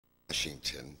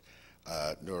Washington,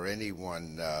 nor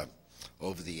anyone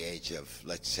over the age of,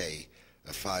 let's say,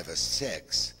 5 or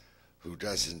 6 who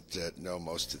doesn't know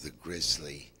most of the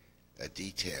grisly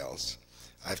details.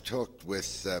 I've talked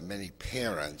with many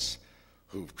parents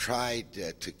who've tried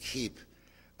to keep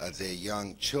their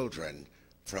young children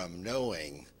from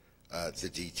knowing the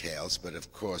details, but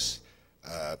of course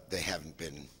they haven't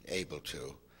been able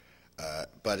to.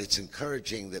 But it's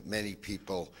encouraging that many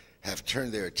people have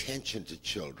turned their attention to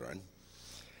children,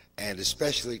 and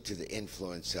especially to the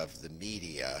influence of the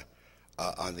media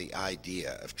on the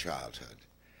idea of childhood.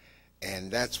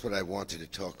 And that's what I wanted to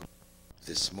talk about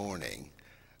this morning,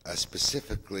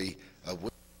 specifically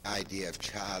where the idea of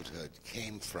childhood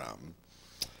came from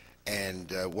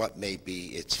and what may be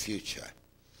its future.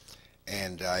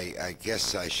 And I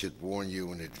guess I should warn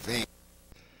you in advance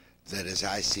that as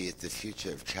I see it, the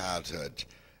future of childhood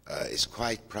is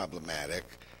quite problematic.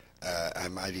 I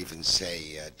might even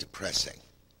say depressing.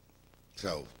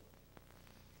 So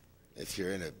if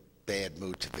you're in a bad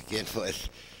mood to begin with,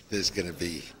 there's going to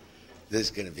be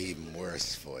even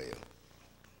worse for you.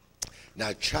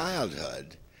 Now,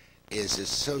 childhood is a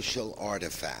social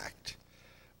artifact,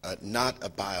 not a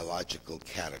biological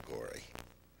category.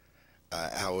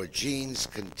 Our genes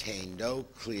contain no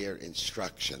clear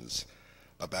instructions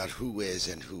about who is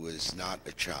and who is not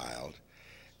a child,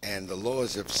 and the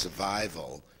laws of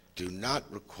survival do not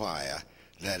require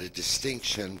that a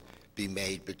distinction be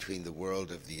made between the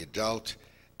world of the adult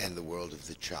and the world of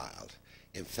the child.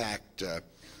 In fact,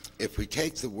 if we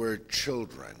take the word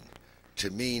children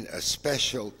to mean a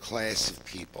special class of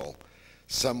people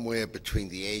somewhere between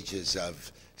the ages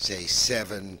of, say,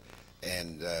 7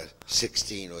 and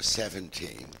 16 or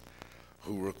 17,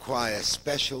 who require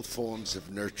special forms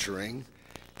of nurturing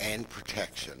and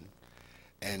protection,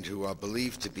 and who are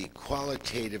believed to be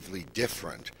qualitatively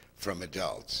different from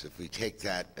adults, if we take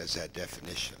that as our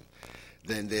definition,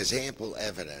 then there's ample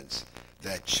evidence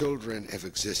that children have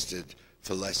existed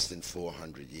for less than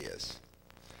 400 years.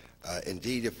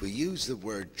 Indeed, if we use the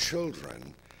word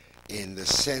children in the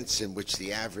sense in which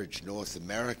the average North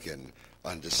American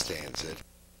understands it,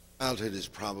 childhood is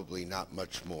probably not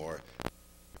much more than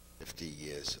 50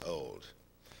 years old.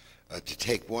 To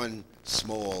take one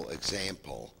small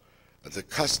example, the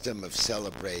custom of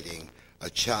celebrating a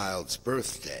child's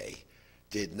birthday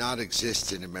did not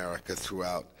exist in America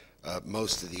throughout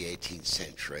most of the 18th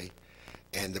century,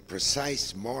 and the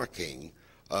precise marking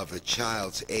of a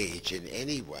child's age in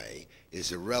any way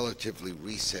is a relatively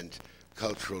recent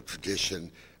cultural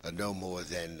tradition, no more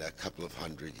than a couple of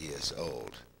hundred years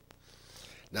old.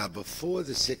 Now, before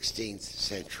the 16th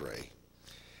century,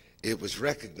 it was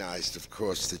recognized, of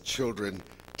course, that children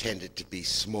tended to be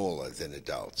smaller than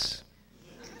adults.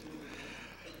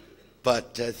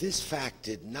 But this fact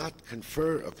did not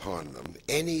confer upon them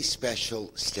any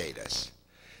special status.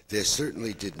 There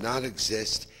certainly did not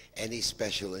exist any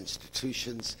special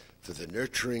institutions for the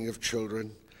nurturing of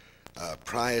children.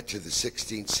 Prior to the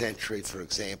 16th century, for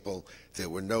example, there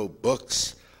were no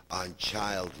books on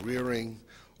child rearing,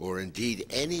 or indeed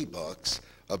any books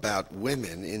about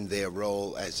women in their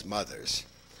role as mothers.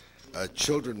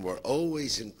 Children were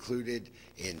always included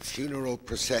in funeral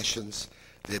processions,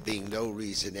 there being no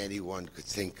reason anyone could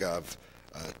think of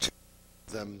to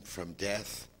save them from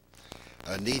death.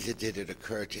 Neither did it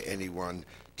occur to anyone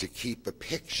to keep a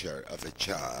picture of a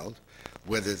child,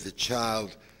 whether the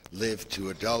child lived to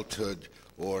adulthood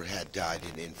or had died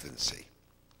in infancy.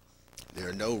 There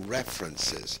are no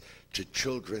references to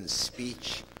children's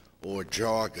speech or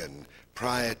jargon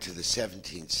prior to the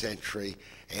 17th century,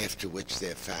 after which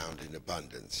they're found in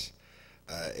abundance.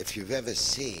 If you've ever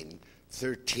seen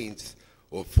 13th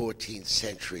or 14th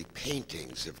century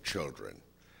paintings of children,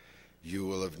 you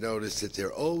will have noticed that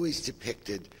they're always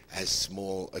depicted as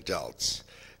small adults.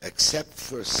 Except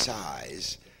for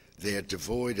size, they're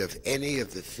devoid of any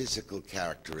of the physical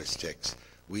characteristics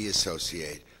we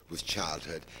associate with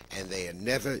childhood, and they are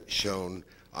never shown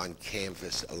on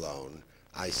canvas alone,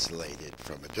 isolated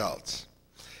from adults.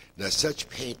 Now, such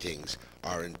paintings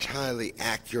are entirely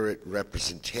accurate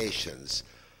representations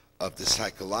of the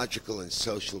psychological and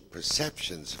social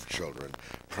perceptions of children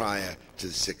prior to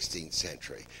the 16th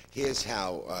century. Here's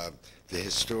how the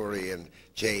historian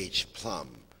J.H.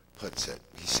 Plum puts it.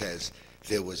 He says,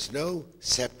 "There was no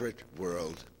separate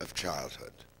world of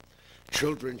childhood.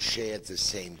 Children shared the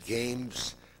same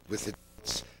games with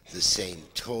adults, the same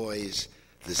toys,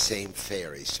 the same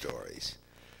fairy stories.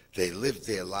 They lived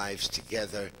their lives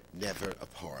together, never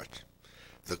apart.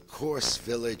 The coarse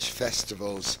village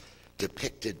festivals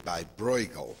depicted by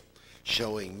Bruegel,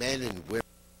 showing men and women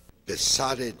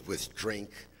besotted with drink,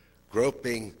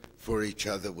 groping for each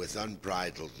other with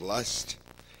unbridled lust,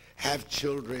 have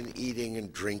children eating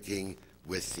and drinking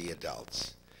with the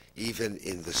adults. Even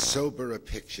in the soberer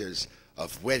pictures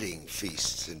of wedding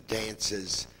feasts and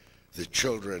dances, the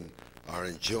children are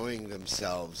enjoying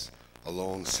themselves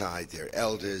alongside their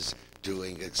elders,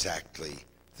 doing exactly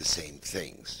the same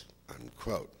things,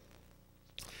 unquote.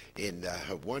 In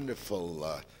her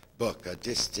wonderful book, A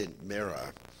Distant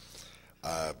Mirror,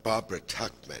 Barbara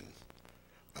Tuchman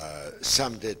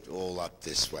summed it all up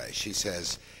this way. She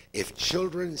says, if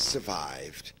children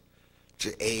survived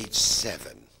to age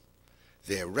 7,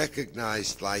 their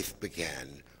recognized life began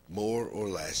more or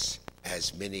less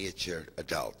as miniature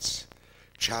adults.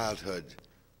 Childhood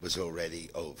was already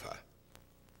over.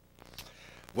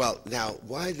 Well, now,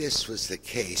 why this was the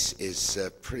case is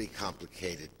pretty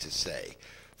complicated to say.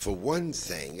 For one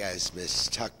thing, as Ms.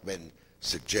 Tuchman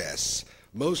suggests,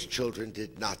 most children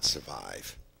did not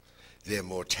survive. Their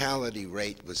mortality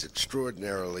rate was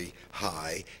extraordinarily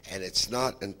high, and it's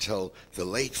not until the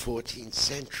late 14th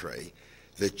century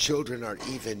that children are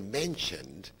even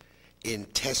mentioned in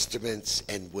testaments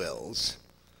and wills,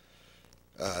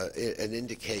 an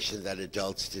indication that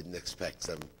adults didn't expect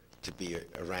them to be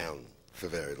around for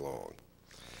very long.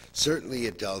 Certainly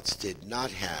adults did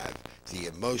not have the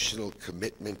emotional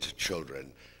commitment to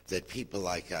children that people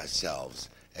like ourselves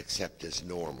accept as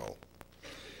normal.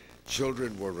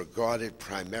 Children were regarded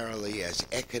primarily as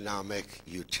economic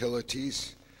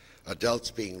utilities, adults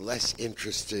being less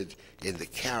interested in the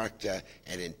character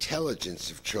and intelligence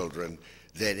of children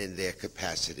than in their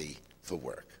capacity for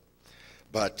work.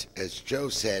 But as Joe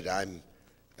said, I'm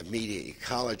a media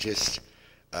ecologist,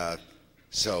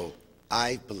 so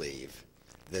I believe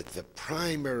that the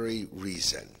primary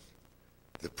reason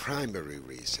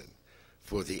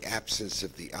for the absence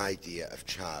of the idea of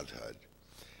childhood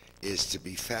is to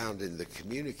be found in the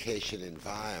communication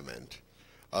environment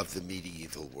of the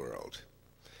medieval world.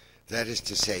 That is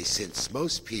to say, since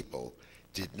most people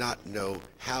did not know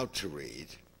how to read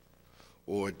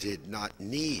or did not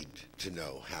need to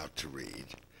know how to read,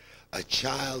 a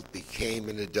child became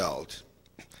an adult,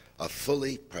 a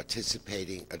fully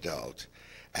participating adult,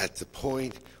 at the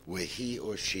point where he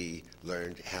or she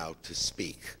learned how to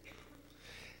speak.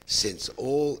 Since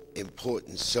all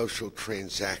important social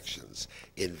transactions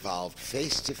involved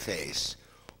face-to-face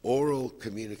oral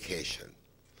communication,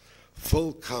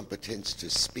 full competence to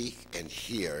speak and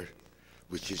hear,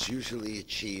 which is usually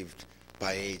achieved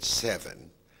by age 7,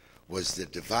 was the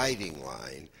dividing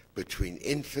line between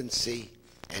infancy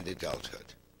and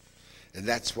adulthood. And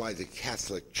that's why the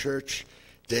Catholic Church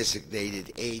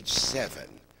designated age 7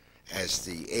 as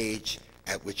the age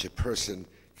at which a person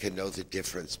can know the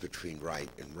difference between right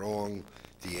and wrong,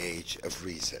 the age of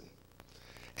reason.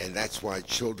 And that's why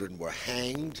children were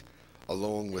hanged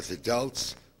along with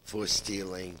adults for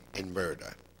stealing and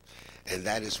murder. And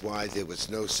that is why there was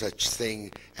no such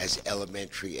thing as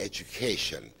elementary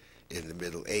education in the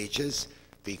Middle Ages,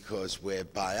 because where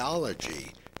biology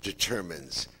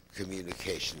determines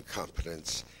communication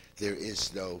competence, there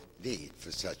is no need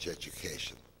for such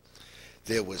education.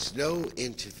 There was no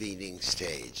intervening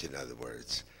stage, in other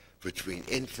words, between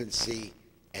infancy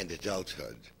and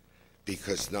adulthood,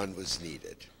 because none was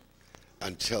needed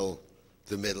until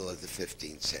the middle of the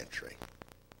 15th century.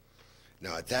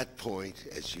 Now, at that point,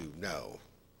 as you know,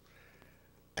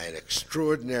 an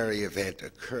extraordinary event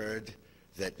occurred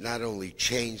that not only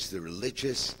changed the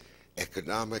religious,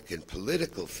 economic, and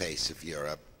political face of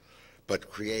Europe,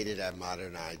 but created a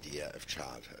modern idea of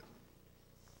childhood.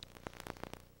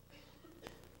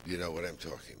 You know what I'm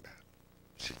talking about.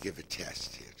 Should give a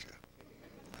test here,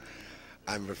 Joe.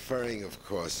 I'm referring, of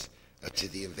course, to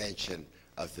the invention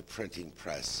of the printing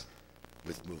press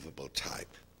with movable type.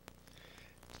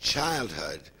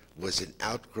 Childhood was an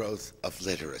outgrowth of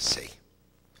literacy,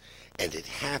 and it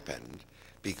happened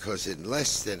because in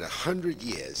less than 100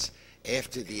 years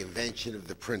after the invention of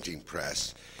the printing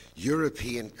press,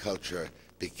 European culture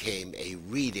became a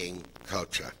reading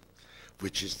culture,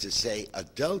 which is to say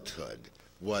adulthood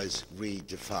was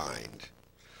redefined.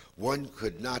 One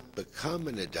could not become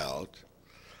an adult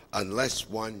unless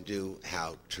one knew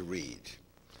how to read.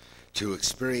 To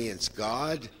experience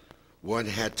God, one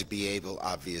had to be able,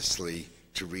 obviously,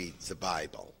 to read the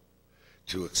Bible.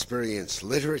 To experience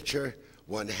literature,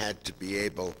 one had to be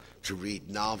able to read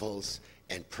novels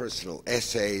and personal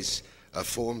essays,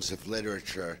 forms of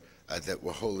literature that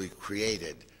were wholly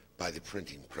created by the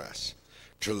printing press.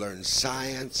 To learn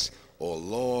science or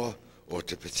law or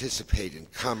to participate in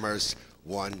commerce,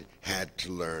 one had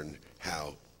to learn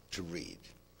how to read.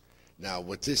 Now,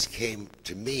 what this came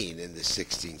to mean in the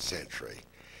 16th century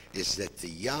is that the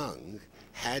young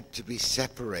had to be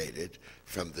separated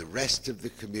from the rest of the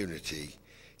community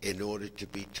in order to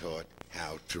be taught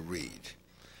how to read.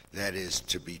 That is,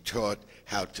 to be taught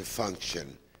how to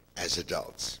function as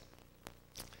adults.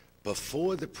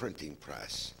 Before the printing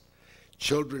press,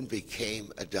 children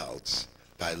became adults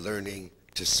by learning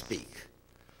to speak,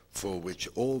 for which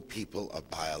all people are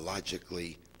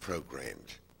biologically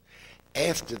programmed.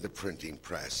 After the printing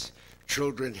press,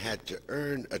 children had to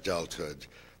earn adulthood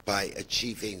by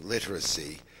achieving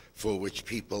literacy, for which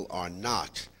people are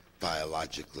not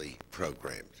biologically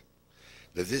programmed.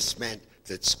 Now, this meant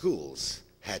that schools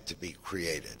had to be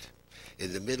created.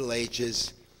 In the Middle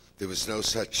Ages, there was no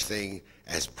such thing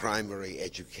as primary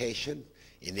education.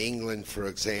 In England, for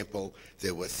example,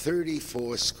 there were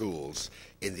 34 schools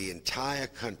in the entire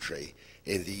country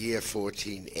in the year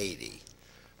 1480.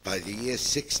 By the year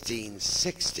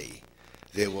 1660,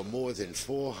 there were more than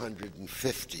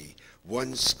 450,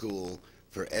 one school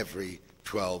for every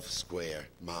 12 square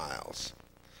miles.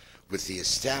 With the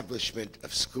establishment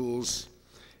of schools,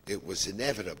 it was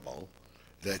inevitable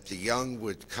that the young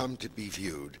would come to be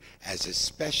viewed as a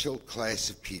special class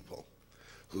of people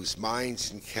whose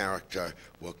minds and character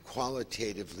were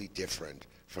qualitatively different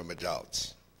from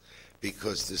adults,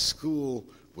 because the school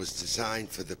was designed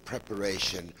for the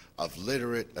preparation of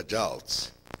literate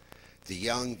adults. The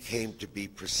young came to be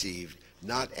perceived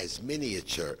not as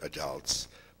miniature adults,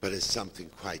 but as something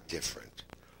quite different,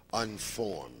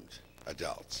 unformed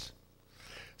adults.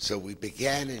 So we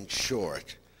began, in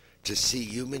short, to see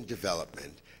human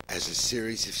development as a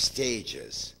series of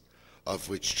stages, of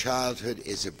which childhood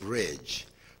is a bridge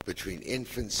between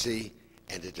infancy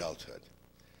and adulthood.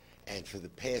 And for the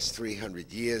past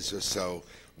 300 years or so,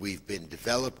 we've been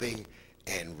developing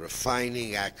and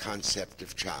refining our concept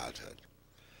of childhood.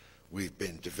 We've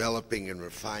been developing and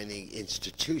refining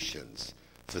institutions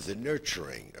for the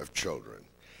nurturing of children,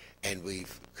 and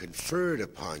we've conferred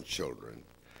upon children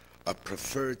a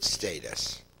preferred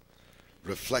status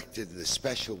reflected in the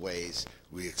special ways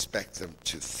we expect them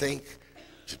to think,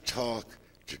 to talk,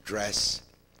 to dress,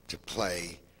 to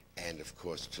play, and of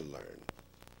course to learn.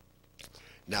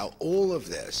 Now all of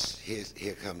this,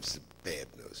 here comes the bad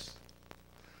news.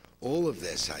 All of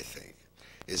this, I think,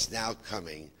 is now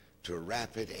coming to a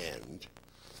rapid end,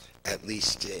 at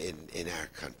least in our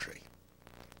country,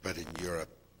 but in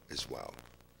Europe as well.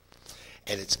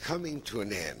 And it's coming to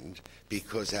an end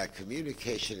because our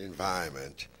communication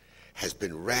environment has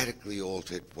been radically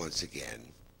altered once again,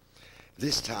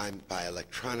 this time by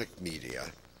electronic media,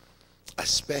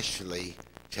 especially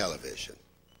television.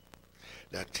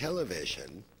 Now,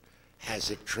 television has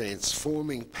a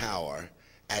transforming power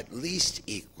at least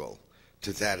equal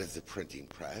to that of the printing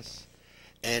press,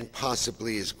 and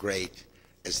possibly as great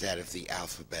as that of the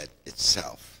alphabet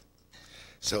itself.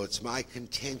 So it's my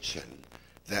contention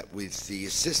that with the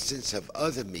assistance of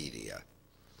other media,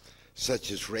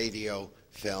 such as radio,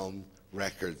 film,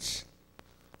 records,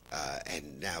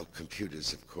 and now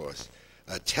computers, of course,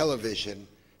 television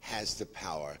has the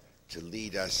power to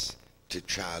lead us to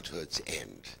childhood's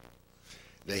end.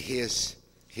 Now here's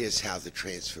how the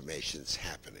transformation's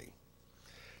happening.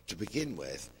 To begin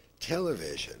with,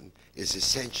 television is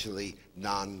essentially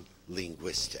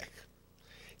non-linguistic.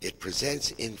 It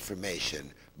presents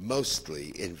information mostly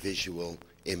in visual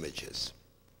images.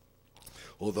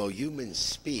 Although human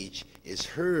speech is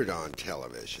heard on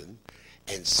television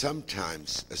and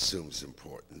sometimes assumes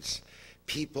importance,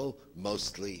 people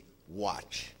mostly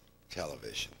watch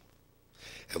television.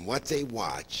 And what they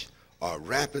watch are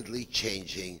rapidly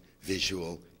changing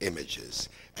visual images,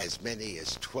 as many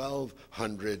as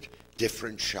 1,200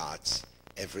 different shots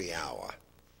every hour.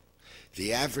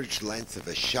 The average length of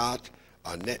a shot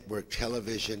on network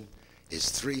television is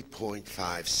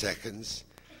 3.5 seconds.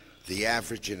 The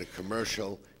average in a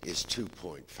commercial is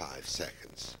 2.5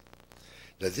 seconds.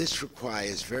 Now, this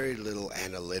requires very little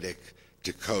analytic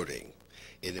decoding.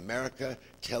 In America,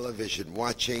 television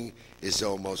watching is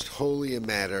almost wholly a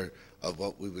matter of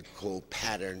what we would call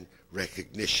pattern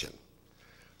recognition.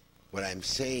 What I'm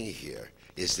saying here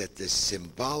is that the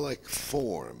symbolic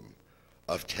form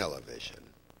of television,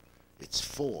 its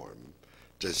form,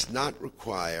 does not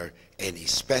require any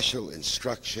special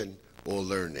instruction or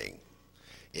learning.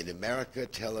 In America,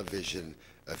 television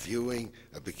viewing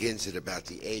begins at about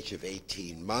the age of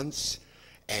 18 months,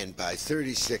 and by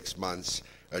 36 months,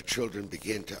 children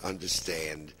begin to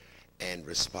understand and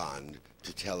respond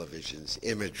to television's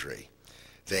imagery.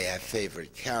 They have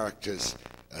favorite characters,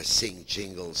 sing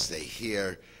jingles they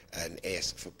hear, and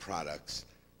ask for products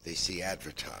they see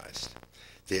advertised.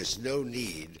 There's no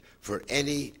need for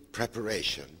any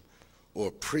preparation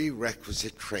or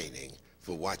prerequisite training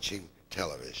for watching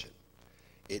television.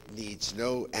 it needs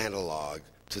no analog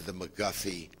to the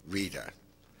McGuffey reader.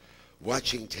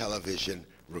 Watching television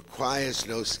requires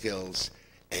no skills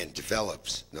and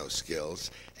develops no skills,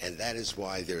 and that is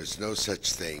why there is no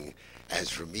such thing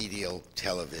as remedial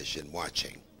television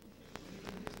watching.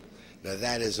 Now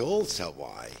that is also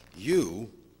why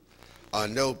you are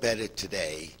no better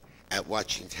today at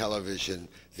watching television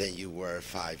than you were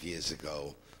 5 years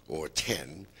ago or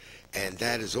 10, and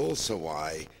that is also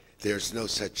why there's no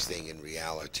such thing in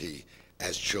reality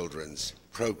as children's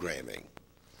programming.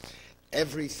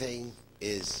 Everything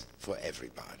is for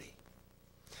everybody.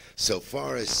 So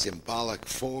far as symbolic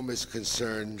form is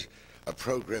concerned, a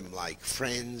program like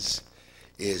Friends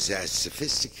is as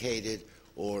sophisticated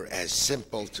or as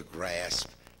simple to grasp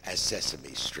as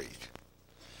Sesame Street.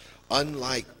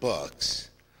 Unlike books,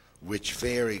 which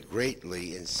vary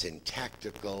greatly in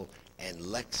syntactical and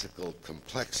lexical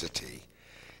complexity,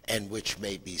 and which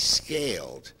may be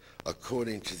scaled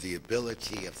according to the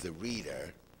ability of the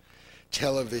reader,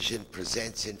 television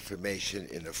presents information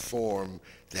in a form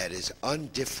that is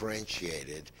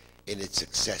undifferentiated in its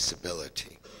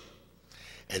accessibility.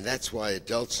 And that's why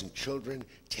adults and children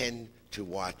tend to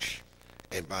watch,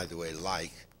 and by the way,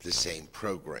 like the same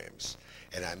programs.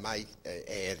 And I might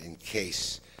add, in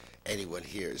case anyone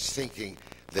here is thinking,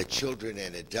 that children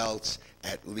and adults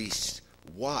at least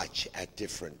watch at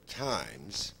different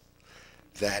times,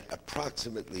 that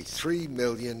approximately 3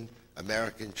 million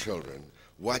American children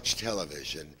watch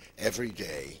television every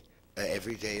day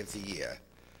of the year,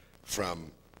 from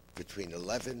between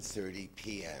 11:30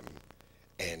 p.m.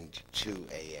 and 2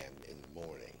 a.m. in the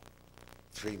morning.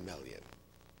 3 million.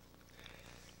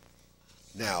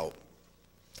 Now,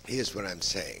 here's what I'm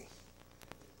saying.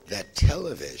 That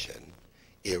television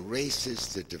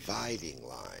erases the dividing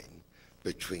line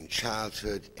between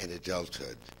childhood and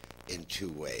adulthood in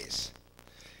two ways.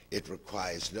 It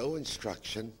requires no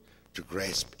instruction to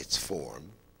grasp its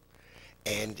form,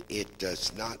 and it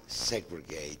does not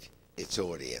segregate its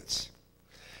audience.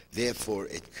 Therefore,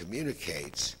 it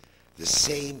communicates the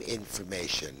same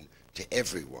information to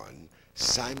everyone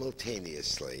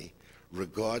simultaneously,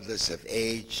 regardless of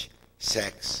age,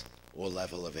 sex, or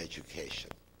level of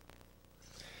education.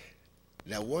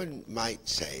 Now, one might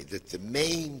say that the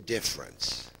main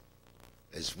difference,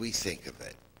 as we think of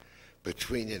it,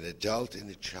 between an adult and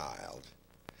a child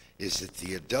is that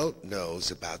the adult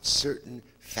knows about certain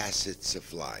facets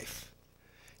of life,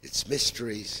 its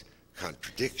mysteries,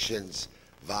 contradictions,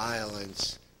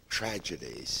 violence,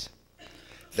 tragedies,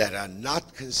 that are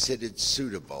not considered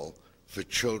suitable for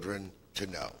children to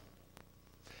know.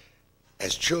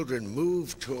 As children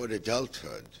move toward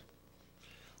adulthood,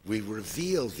 we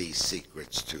reveal these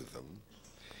secrets to them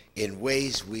in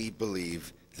ways we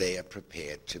believe they are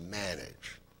prepared to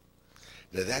manage.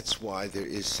 Now that's why there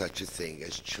is such a thing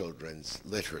as children's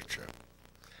literature.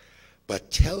 But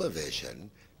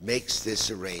television makes this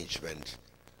arrangement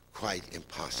quite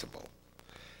impossible.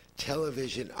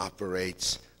 Television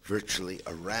operates virtually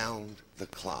around the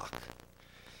clock.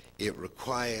 It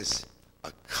requires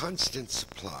a constant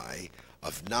supply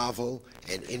of novel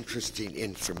and interesting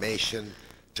information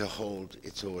to hold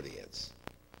its audience.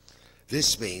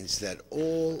 This means that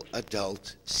all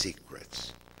adult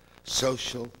secrets,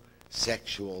 social,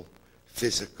 sexual,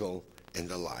 physical, and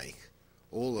the like,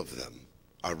 all of them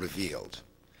are revealed.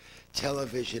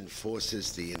 Television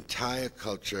forces the entire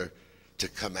culture to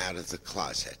come out of the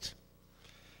closet,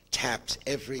 taps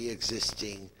every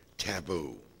existing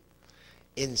taboo: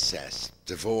 incest,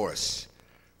 divorce,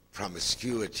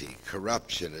 promiscuity,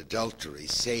 corruption, adultery,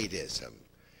 sadism.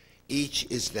 Each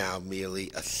is now merely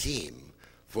a theme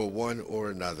for one or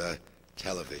another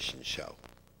television show.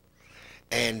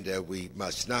 And we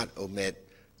must not omit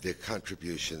the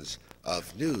contributions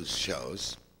of news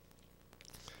shows,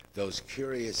 those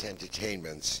curious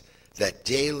entertainments that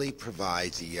daily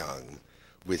provide the young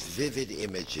with vivid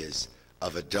images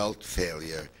of adult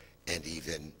failure and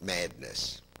even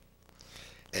madness.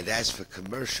 And as for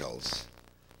commercials,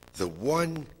 the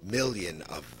 1 million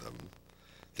of them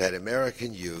that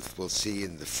American youth will see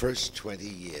in the first 20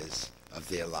 years of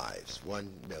their lives, 1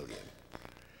 million.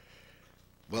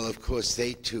 Well, of course,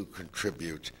 they too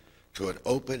contribute toward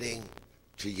opening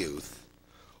to youth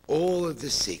all of the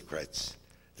secrets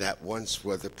that once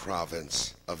were the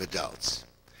province of adults.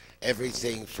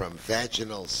 Everything from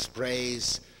vaginal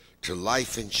sprays to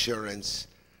life insurance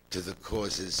to the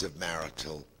causes of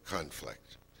marital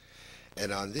conflict.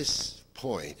 And on this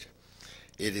point,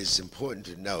 it is important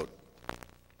to note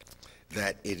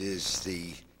that it is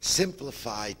the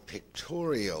simplified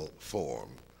pictorial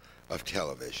form of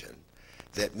television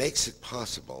that makes it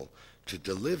possible to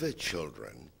deliver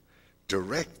children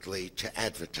directly to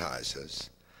advertisers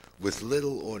with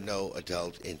little or no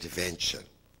adult intervention.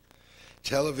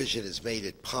 Television has made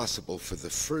it possible for the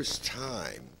first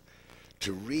time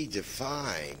to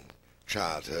redefine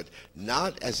childhood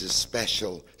not as a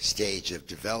special stage of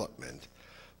development,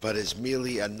 but as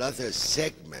merely another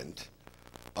segment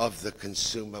of the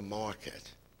consumer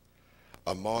market,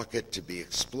 a market to be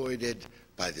exploited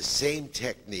by the same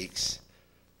techniques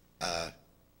that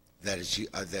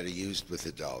are used with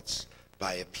adults,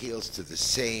 by appeals to the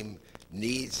same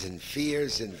needs and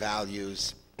fears and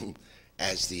values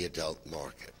as the adult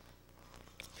market.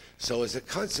 So as a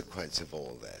consequence of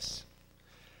all this,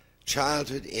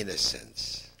 childhood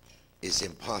innocence is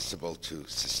impossible to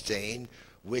sustain,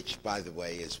 which, by the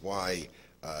way, is why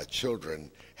children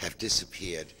have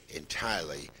disappeared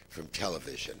entirely from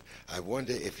television. I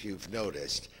wonder if you've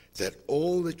noticed that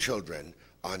all the children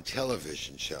on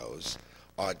television shows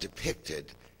are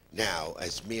depicted now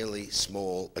as merely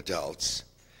small adults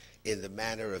in the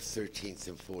manner of 13th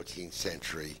and 14th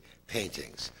century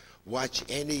paintings. Watch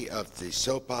any of the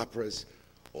soap operas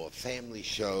or family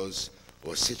shows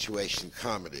or situation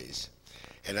comedies,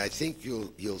 and I think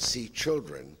you'll see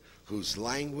children whose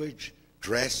language,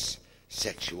 dress,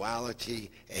 sexuality,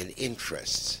 and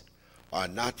interests are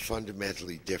not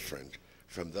fundamentally different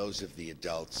from those of the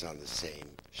adults on the same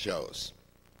shows.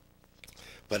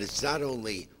 But it's not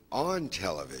only on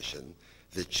television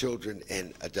that children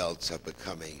and adults are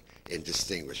becoming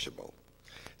indistinguishable.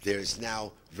 There is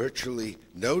now virtually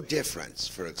no difference,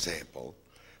 for example,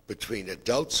 between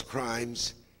adults'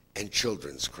 crimes and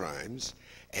children's crimes,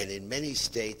 and in many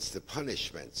states the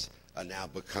punishments are now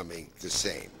becoming the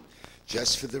same.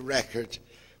 Just for the record,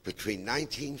 between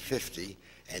 1950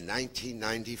 and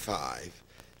 1995,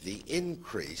 the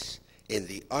increase in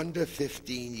the under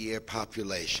 15-year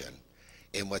population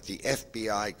in what the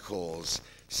FBI calls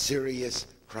serious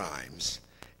crimes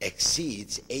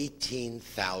exceeds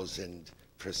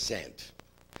 18,000%.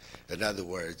 In other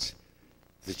words,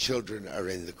 the children are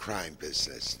in the crime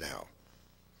business now.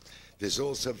 There's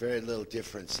also very little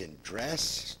difference in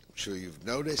dress. I'm sure you've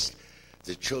noticed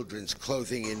the children's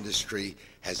clothing industry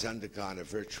has undergone a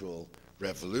virtual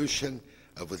revolution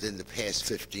within the past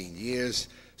 15 years,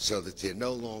 so that there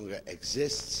no longer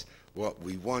exists what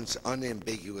we once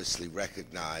unambiguously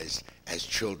recognized as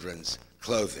children's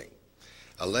clothing.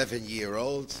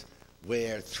 11-year-olds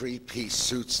wear three-piece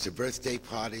suits to birthday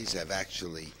parties. I've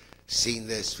actually seen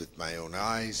this with my own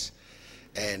eyes.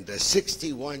 And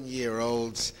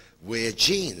 61-year-olds wear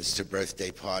jeans to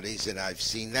birthday parties, and I've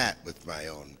seen that with my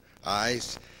own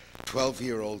eyes.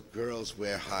 12-year-old girls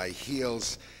wear high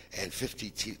heels, and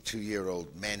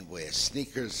 52-year-old men wear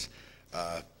sneakers.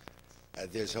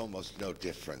 There's almost no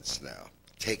difference now.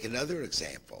 Take another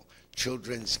example.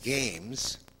 Children's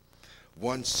games,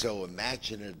 once so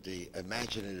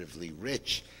imaginatively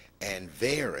rich and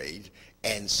varied,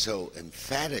 and so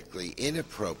emphatically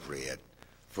inappropriate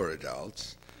for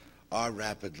adults, are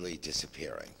rapidly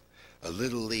disappearing. A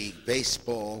Little League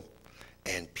baseball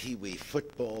and Pee Wee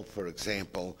football, for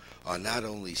example, are not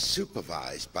only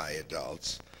supervised by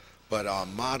adults, but are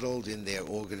modeled in their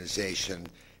organization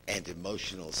and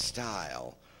emotional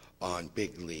style on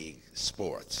big league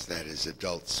sports, that is,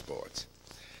 adult sports.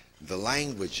 The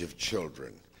language of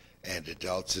children and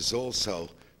adults has also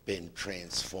been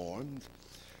transformed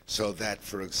so that,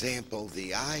 for example,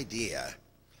 the idea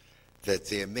that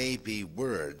there may be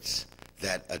words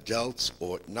that adults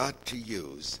ought not to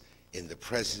use in the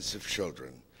presence of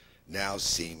children now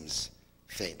seems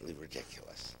faintly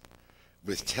ridiculous.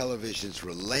 With television's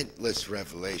relentless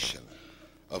revelation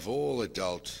of all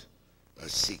adult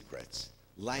secrets,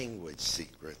 language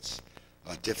secrets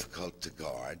are difficult to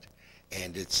guard,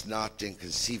 and it's not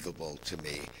inconceivable to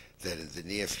me that in the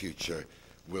near future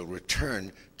we'll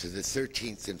return to the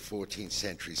 13th and 14th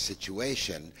century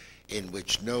situation in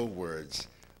which no words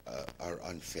are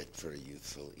unfit for a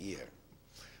youthful ear.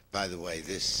 By the way,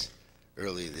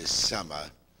 early this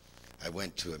summer, I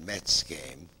went to a Mets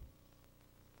game.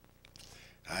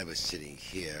 I was sitting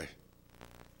here.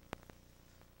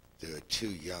 There were two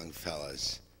young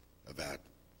fellas, about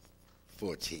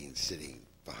 14, sitting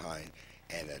behind,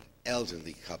 and an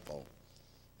elderly couple,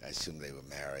 I assume they were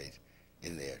married,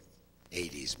 in their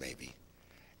 80s maybe.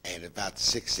 And about the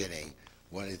sixth inning,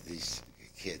 one of these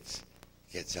kids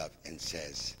gets up and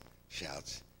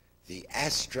shouts, "The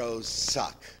Astros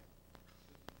suck."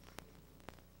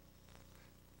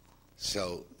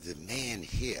 So the man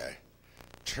here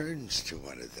turns to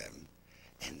one of them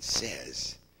and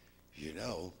says, "You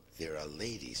know, there are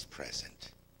ladies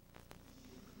present."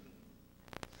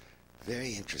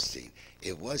 Very interesting.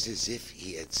 It was as if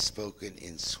he had spoken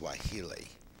in Swahili.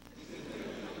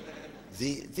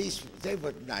 They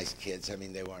were nice kids. I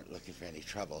mean, they weren't looking for any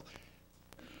trouble.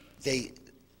 They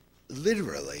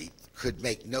literally could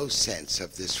make no sense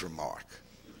of this remark.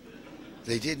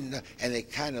 They didn't know, and they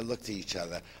kind of looked at each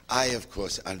other. I, of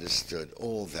course, understood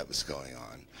all that was going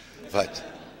on,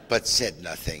 but said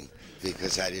nothing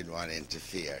because I didn't want to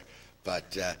interfere.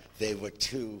 But they were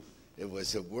two. It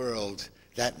was a world.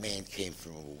 That man came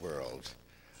from a world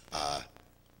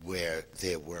where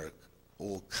there were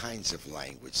all kinds of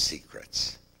language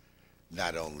secrets,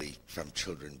 not only from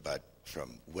children but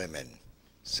from women,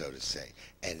 so to say.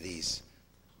 And these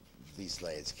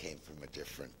lads came from a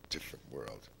different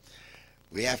world.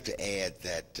 We have to add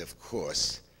that, of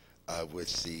course,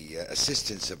 with the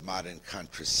assistance of modern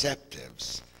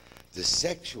contraceptives, the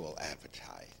sexual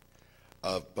appetite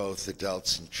of both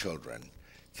adults and children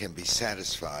can be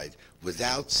satisfied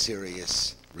without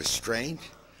serious restraint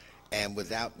and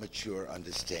without mature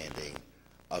understanding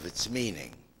of its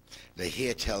meaning. Now,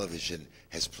 here television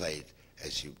has played,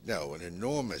 as you know, an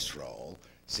enormous role,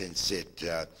 since it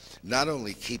not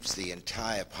only keeps the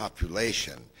entire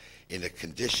population in a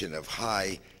condition of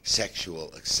high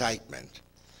sexual excitement,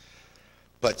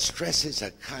 but stresses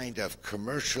a kind of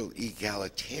commercial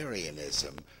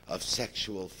egalitarianism of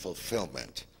sexual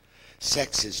fulfillment.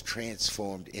 Sex is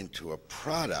transformed into a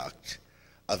product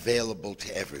available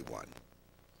to everyone.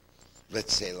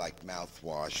 Let's say like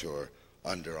mouthwash or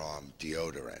underarm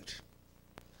deodorant.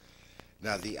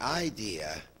 Now, the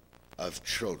idea of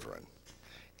children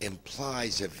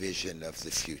implies a vision of the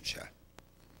future.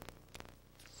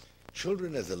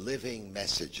 Children are the living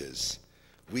messages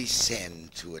we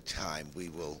send to a time we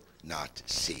will not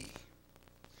see.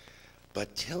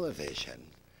 But television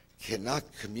cannot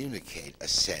communicate a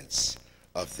sense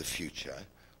of the future,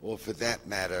 or for that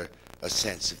matter, a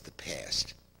sense of the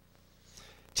past.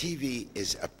 TV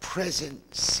is a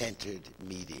present-centered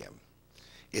medium.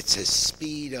 It's a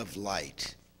speed of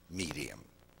light medium.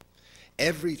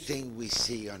 Everything we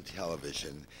see on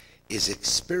television is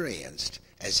experienced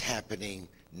as happening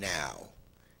now,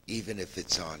 even if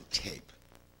it's on tape.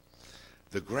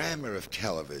 The grammar of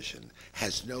television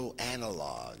has no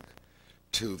analog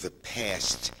to the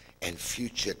past and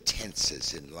future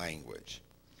tenses in language.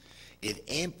 It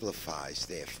amplifies,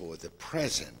 therefore, the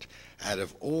present out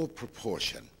of all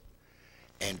proportion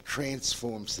and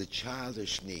transforms the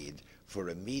childish need for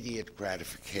immediate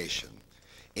gratification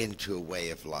into a way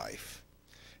of life.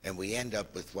 And we end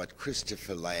up with what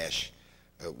Christopher Lasch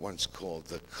once called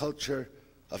the culture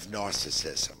of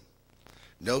narcissism.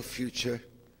 No future,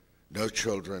 no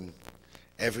children,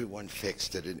 everyone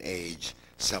fixed at an age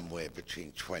somewhere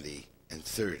between 20 and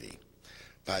 30.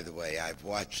 By the way, I've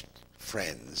watched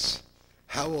Friends.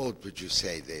 How old would you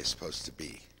say they're supposed to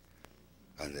be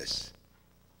on this?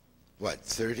 What,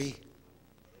 30?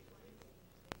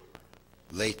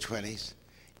 Late 20s?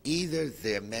 Either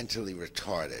they're mentally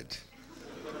retarded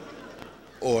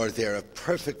or they're a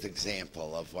perfect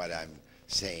example of what I'm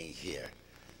saying here.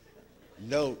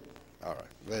 No, all right,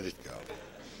 let it go.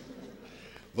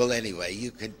 Well, anyway,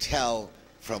 you can tell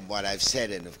from what I've said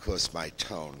and, of course, my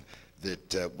tone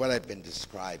that what I've been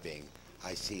describing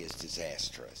I see as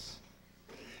disastrous.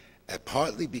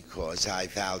 Partly because I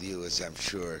value, as I'm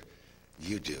sure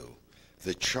you do,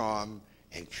 the charm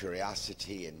and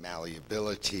curiosity and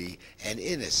malleability and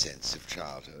innocence of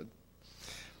childhood.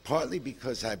 Partly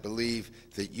because I believe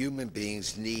that human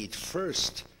beings need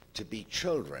first to be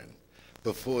children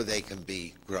before they can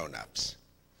be grown-ups.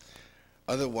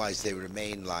 Otherwise, they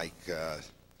remain like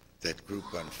that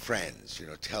group on Friends, you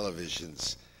know,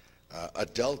 television's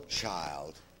adult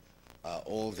child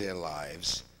all their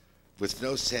lives with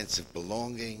no sense of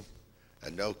belonging,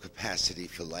 and no capacity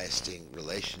for lasting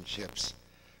relationships,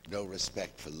 no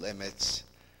respect for limits,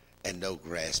 and no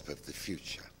grasp of the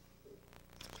future.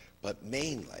 But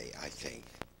mainly, I think,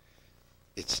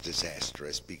 it's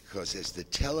disastrous because as the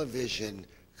television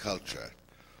culture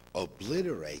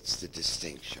obliterates the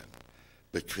distinction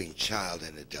between child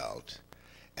and adult,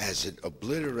 as it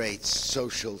obliterates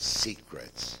social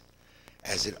secrets,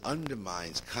 as it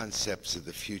undermines concepts of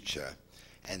the future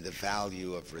and the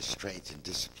value of restraint and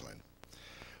discipline,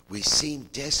 we seem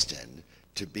destined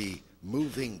to be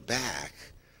moving back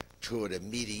toward a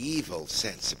medieval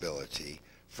sensibility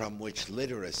from which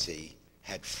literacy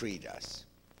had freed us.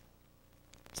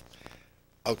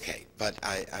 Okay, but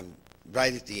I'm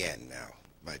right at the end now,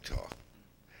 my talk.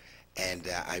 And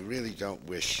I really don't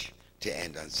wish to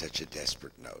end on such a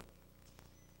desperate note.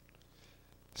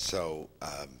 So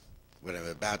what I'm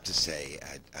about to say,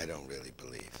 I don't really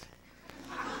believe.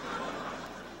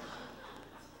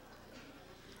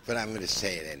 But I'm going to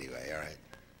say it anyway, all right?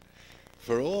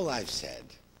 For all I've said,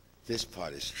 this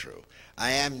part is true.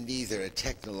 I am neither a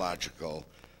technological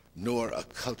nor a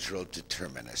cultural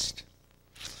determinist.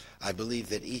 I believe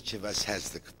that each of us has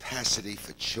the capacity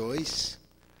for choice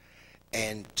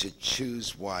and to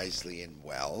choose wisely and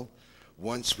well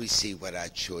once we see what our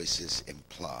choices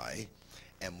imply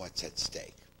and what's at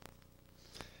stake.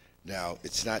 Now,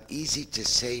 it's not easy to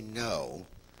say no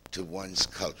to one's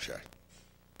culture.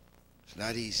 It's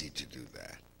not easy to do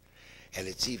that. And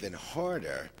it's even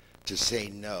harder to say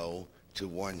no to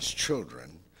one's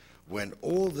children when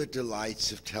all the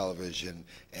delights of television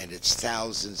and its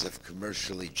thousands of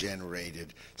commercially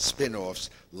generated spin-offs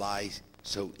lie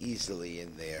so easily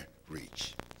in their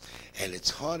reach. And it's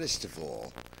hardest of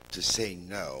all to say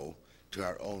no to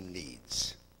our own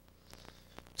needs,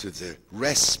 to the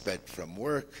respite from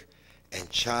work and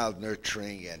child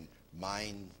nurturing and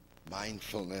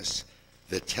mindfulness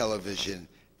that television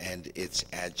and its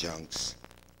adjuncts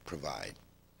provide.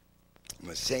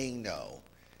 Saying no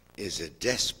is a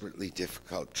desperately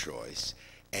difficult choice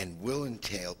and will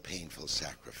entail painful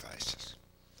sacrifices.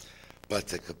 But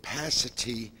the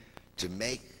capacity to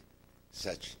make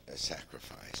such a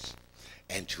sacrifice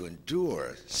and to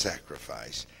endure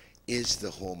sacrifice is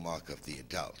the hallmark of the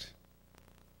adult.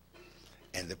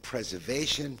 And the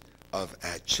preservation of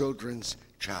our children's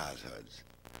childhoods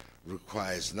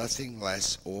requires nothing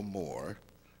less or more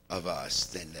of us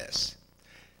than this,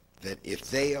 that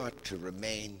if they are to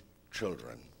remain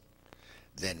children,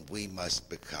 then we must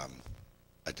become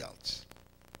adults.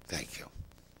 Thank you.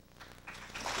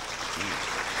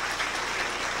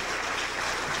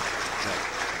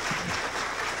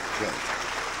 Good.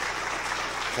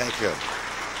 Thank you.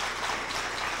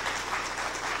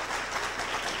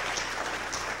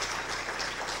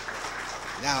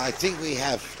 Now, I think we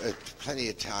have plenty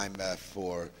of time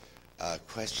for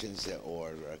questions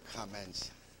or comments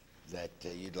that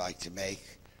you'd like to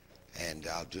make, and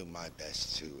I'll do my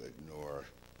best to ignore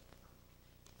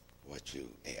what you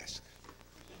ask.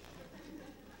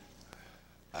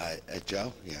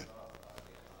 Joe? Yeah.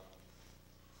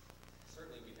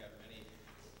 Certainly we have many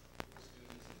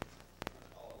students, and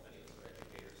many of us are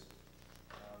educators.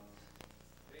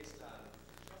 Based on the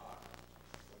talk,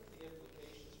 what are the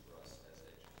implications for us as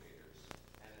educators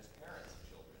and as parents of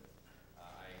children?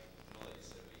 I know that you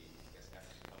said we, I guess, have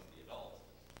to become the adult.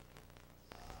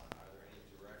 Are there any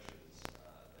directions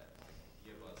that might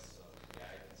give us some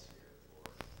guidance here for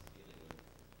dealing with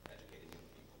educating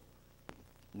young people?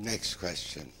 Next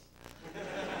question.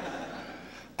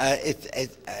 I've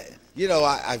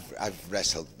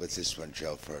wrestled with this one,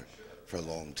 Joe, for a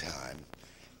long time,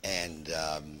 and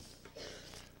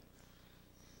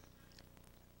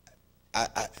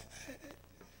I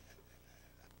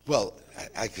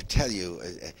could tell you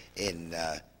in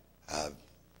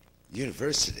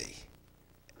university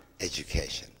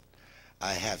education,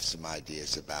 I have some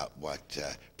ideas about what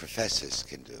professors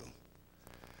can do.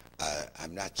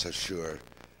 I'm not so sure.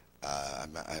 I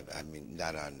mean,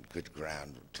 not on good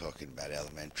ground talking about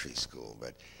elementary school,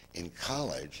 but in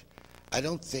college, I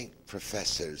don't think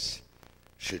professors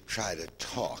should try to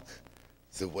talk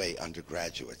the way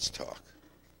undergraduates talk.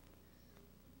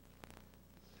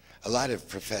 A lot of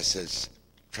professors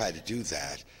try to do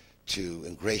that to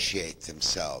ingratiate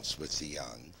themselves with the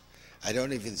young. I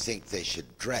don't even think they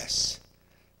should dress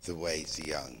the way the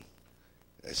young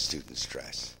students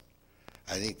dress.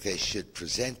 I think they should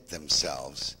present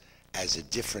themselves as a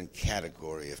different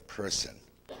category of person,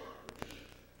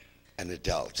 an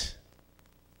adult.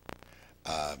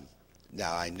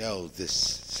 Now, I know this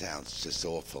sounds just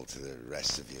awful to the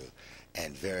rest of you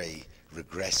and very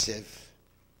regressive,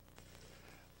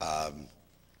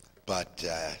 but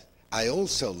I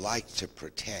also like to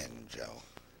pretend, Joe,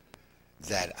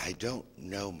 that I don't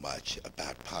know much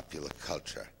about popular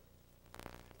culture.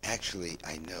 Actually,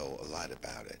 I know a lot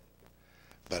about it,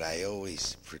 but I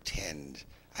always pretend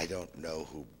I don't know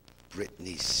who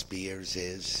Britney Spears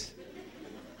is.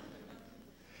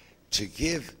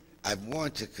 I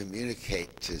want to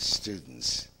communicate to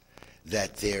students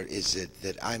that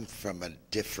that I'm from a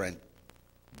different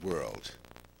world.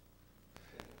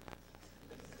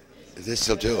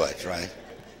 This'll do it, right?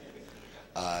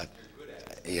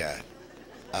 Yeah.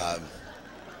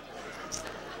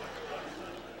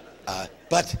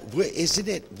 But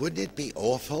wouldn't it be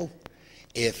awful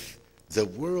if the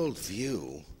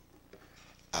worldview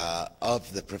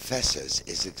of the professors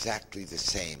is exactly the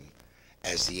same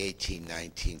as the 18,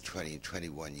 19, 20,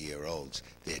 21-year-olds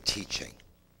they're teaching?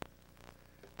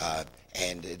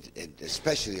 And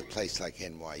especially a place like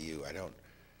NYU, I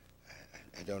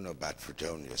don't know about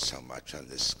Fredonia so much on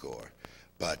this score,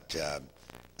 but a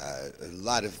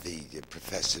lot of the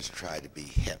professors try to be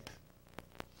hip.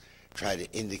 try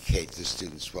to indicate to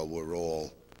students, well, we're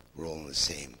all in the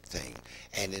same thing.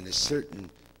 And in a certain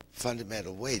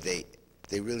fundamental way,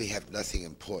 they really have nothing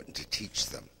important to teach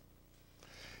them.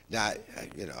 Now,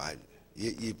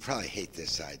 you probably hate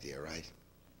this idea, right?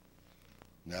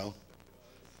 No?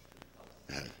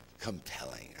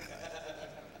 Compelling.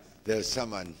 There was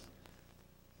someone,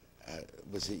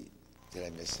 did I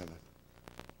miss someone?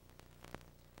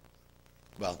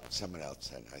 Well, someone else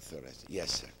said, I thought I said,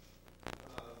 yes, sir.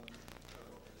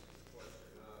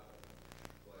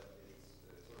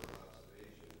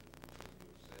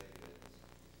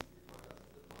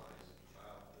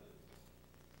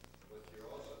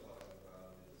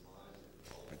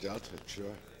 Adulthood,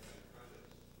 sure.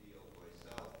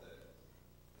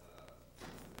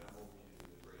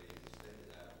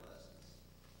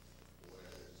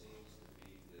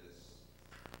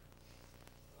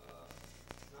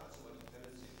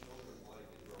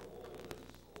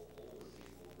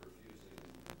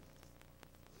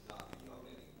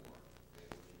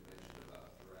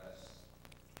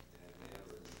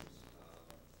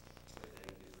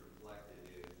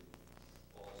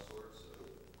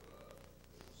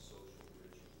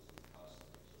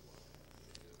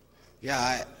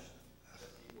 Yeah,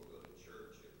 People go to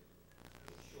church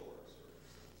in shorts, for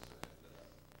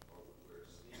instance, or would wear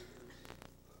sneakers.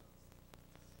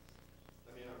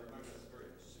 I remember that's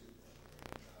very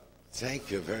astute.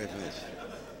 thank you very much.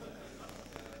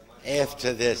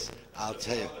 After this, I'll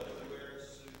tell you. Wear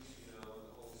suits, and the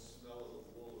whole smell of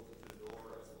the wool of the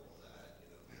fedora and all that,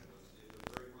 it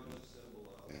was very much a symbol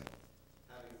of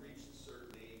having reached a certain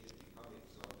age and becoming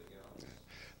something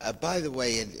else. By the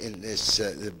way, in this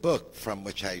the book from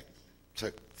which I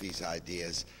took these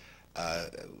ideas,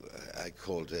 I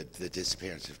called it "The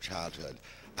Disappearance of Childhood."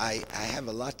 I have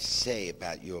a lot to say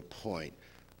about your point,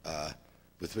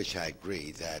 with which I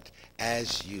agree, that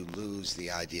as you lose the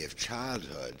idea of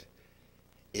childhood,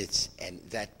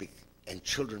 and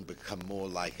children become more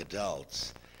like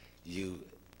adults, you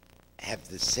have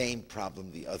the same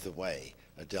problem the other way: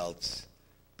 adults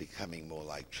becoming more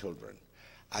like children.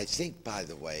 I think, by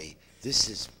the way, this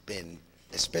has been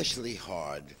especially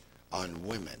hard on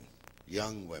women,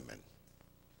 young women.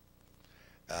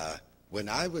 When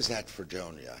I was at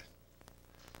Fredonia,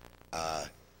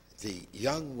 the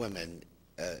young women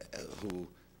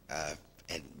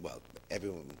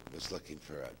everyone was looking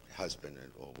for a husband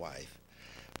or wife,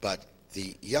 but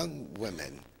the young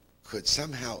women could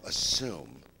somehow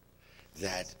assume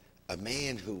that a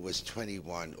man who was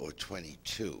 21 or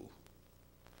 22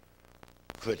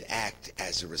 could act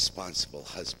as a responsible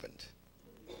husband.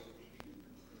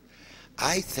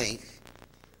 I think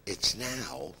it's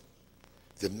now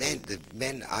the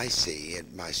men I see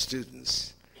and my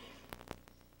students,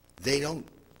 they don't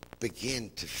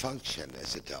begin to function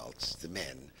as adults, the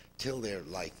men, till they're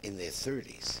like in their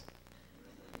 30s.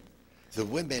 The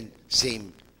women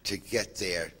seem to get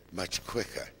there much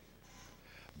quicker,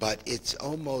 but it's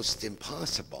almost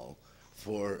impossible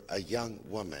for a young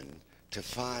woman to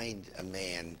find a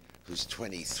man who's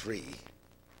 23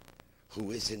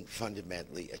 who isn't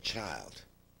fundamentally a child.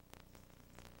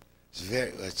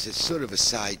 It's a sort of a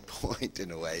side point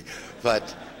in a way,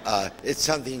 but it's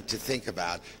something to think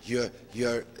about. Your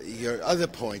other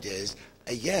point is,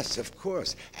 yes, of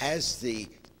course, as the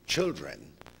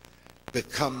children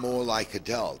become more like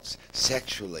adults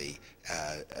sexually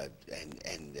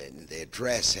and in their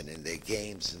dress and in their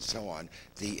games and so on,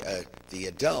 the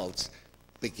adults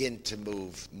begin to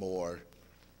move more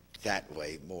that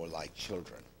way, more like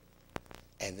children.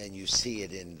 And then you see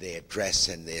it in their dress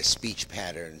and their speech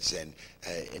patterns and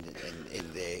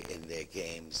in their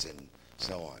games and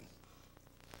so on.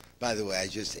 By the way, I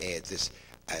just add this.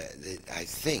 I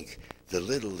think the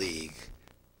Little League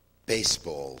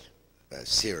baseball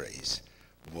series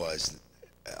was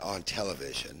on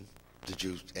television.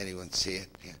 Did anyone see it?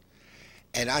 Yeah.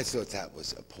 And I thought that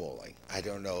was appalling. I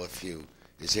don't know if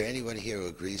is there anyone here who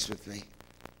agrees with me?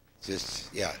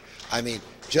 Yeah.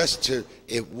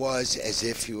 It was as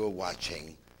if you were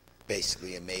watching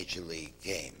basically a major league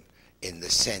game, in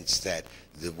the sense that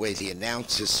the way the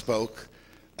announcers spoke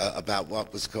about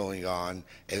what was going on,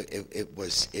 if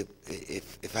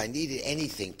I needed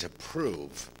anything to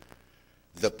prove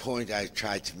the point I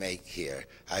tried to make here,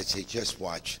 I'd say just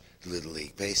watch Little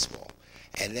League baseball.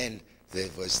 And then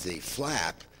there was the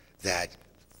flap that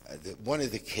one of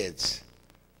the kids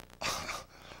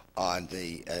on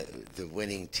the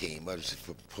winning team, what was it,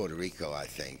 for Puerto Rico, I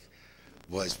think,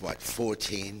 was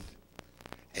 14,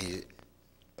 and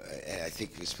I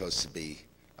think he was supposed to be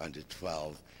under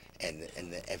 12, and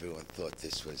everyone thought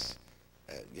this was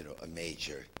a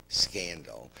major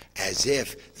scandal, as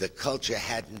if the culture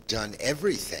hadn't done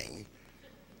everything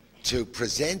to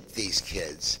present these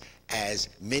kids as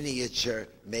miniature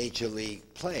major league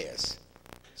players.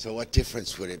 So what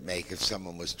difference would it make if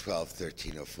someone was 12,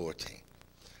 13, or 14?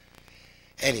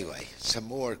 Anyway, some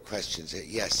more questions.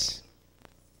 Yes?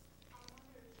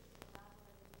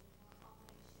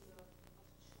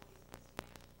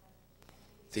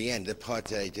 The end, the part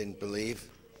that I didn't believe?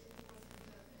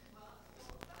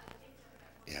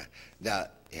 Yeah. Now,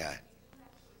 yeah.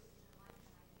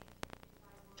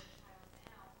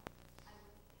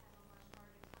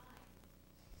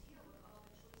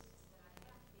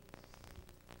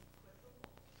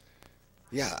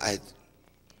 Yeah,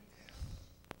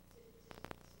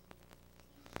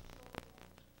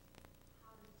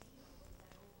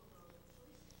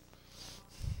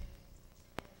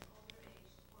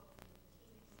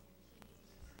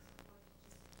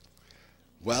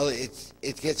 well, it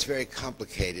gets very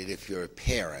complicated if you're a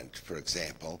parent, for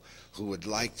example, who would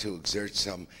like to exert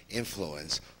some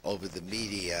influence over the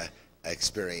media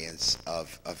experience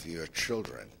of your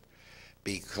children.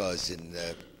 Because in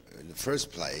the first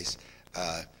place,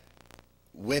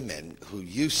 women who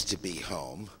used to be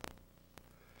home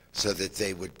so that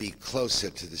they would be closer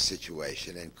to the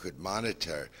situation and could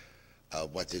monitor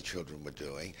what their children were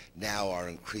doing, now are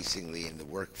increasingly in the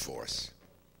workforce.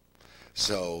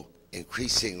 So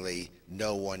increasingly,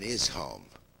 no one is home.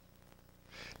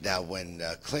 Now, when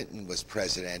Clinton was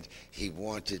president, he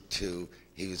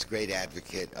was a great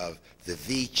advocate of the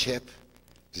V chip.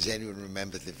 Does anyone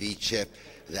remember the V chip?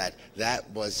 That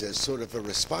was a sort of a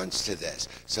response to this.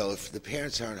 So if the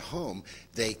parents aren't home,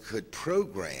 they could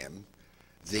program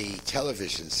the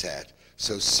television set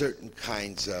so certain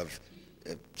kinds of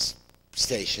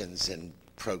stations and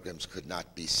programs could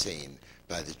not be seen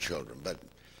by the children. But,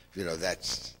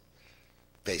 that's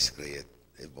basically it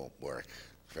won't work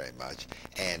very much.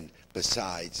 And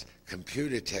besides,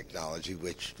 computer technology,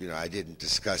 which, I didn't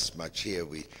discuss much here,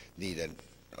 we need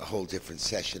a whole different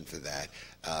session for that,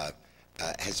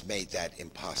 has made that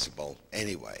impossible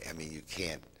anyway. I mean, you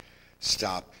can't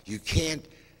stop. You can't,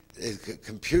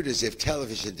 computers, if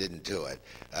television didn't do it,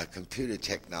 computer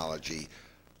technology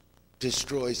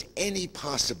destroys any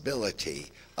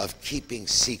possibility of keeping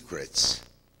secrets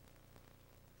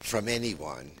from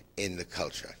anyone in the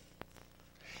culture.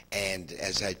 And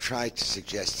as I tried to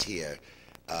suggest here,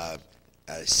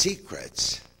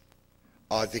 secrets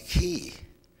are the key.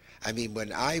 I mean,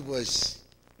 when I was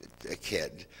a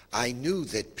kid, I knew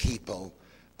that people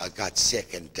got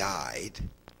sick and died,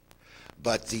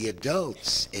 but the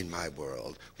adults in my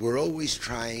world were always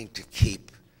trying to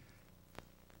keep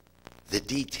the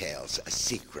details a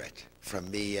secret from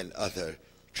me and other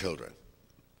children.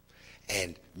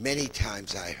 And many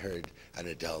times I heard an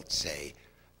adult say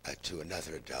to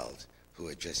another adult who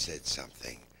had just said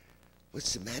something,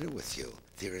 "What's the matter with you?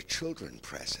 There are children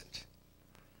present."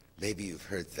 Maybe you've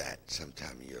heard that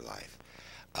sometime in your life.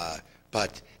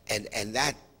 But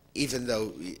that, even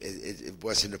though it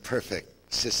wasn't a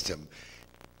perfect system,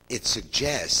 it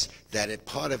suggests that a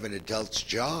part of an adult's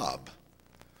job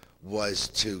was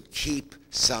to keep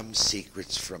some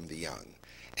secrets from the young.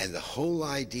 And the whole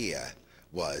idea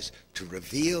was to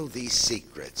reveal these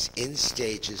secrets in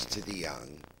stages to the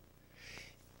young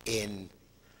in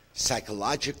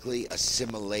psychologically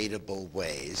assimilatable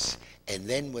ways, and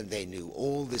then when they knew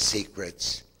all the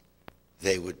secrets,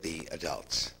 they would be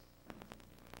adults.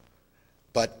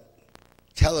 But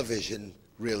television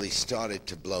really started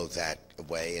to blow that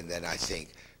away, and then I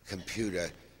think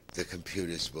the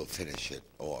computers will finish it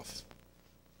off.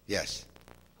 Yes?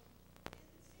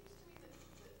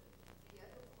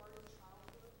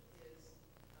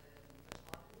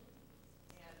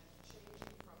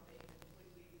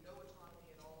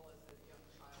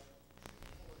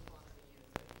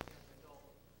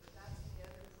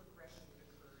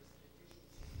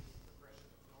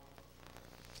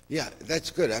 Yeah,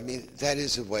 that's good. I mean, that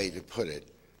is a way to put it.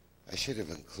 I should have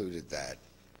included that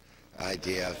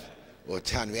idea of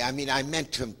autonomy. I mean, I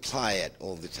meant to imply it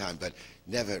all the time, but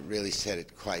never really said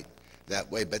it quite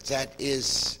that way. But that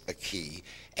is a key.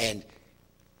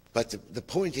 But the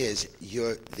point is,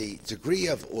 the degree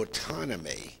of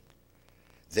autonomy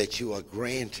that you are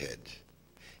granted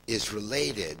is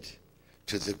related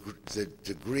to the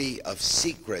degree of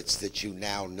secrets that you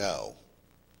now know.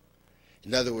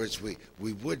 In other words, we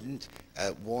wouldn't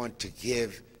want to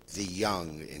give the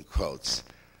young, in quotes,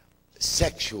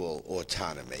 sexual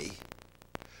autonomy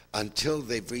until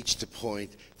they've reached a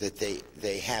point that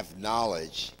they have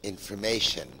knowledge,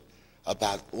 information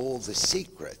about all the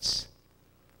secrets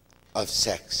of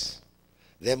sex.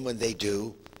 Then when they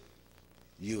do,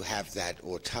 you have that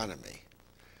autonomy.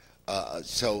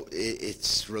 So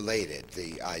it's related,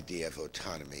 the idea of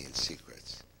autonomy and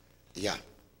secrets. Yeah.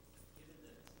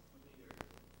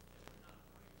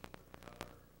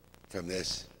 From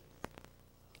this?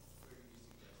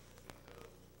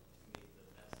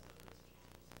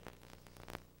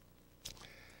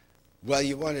 Well,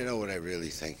 you want to know what I really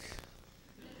think?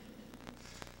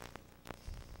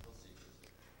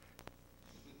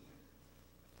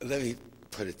 Let me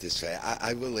put it this way.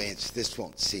 I will answer. This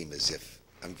won't seem as if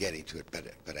I'm getting to it, but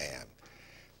I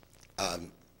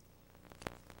am.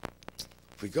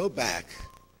 If we go back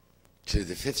to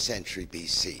the 5th century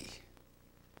BC,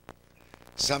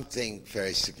 something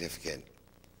very significant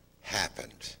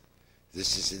happened.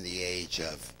 This is in the age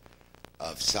of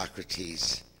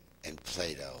Socrates and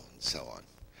Plato and so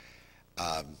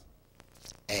on.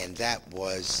 And that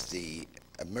was the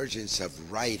emergence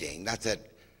of writing, not that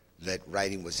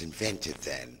writing was invented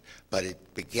then, but it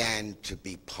began to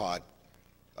be part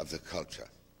of the culture.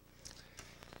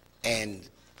 And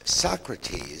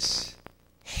Socrates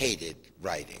hated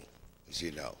writing, as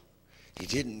you know. He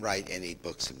didn't write any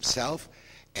books himself,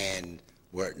 and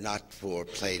were it not for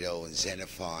Plato and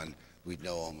Xenophon, we'd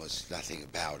know almost nothing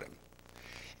about him.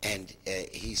 And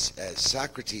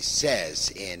Socrates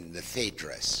says in the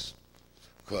Phaedrus,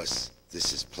 of course,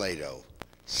 this is Plato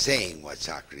saying what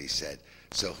Socrates said,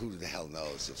 so who the hell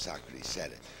knows if Socrates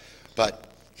said it? But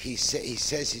he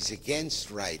says he's against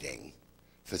writing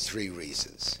for 3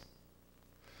 reasons.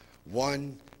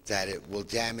 One, that it will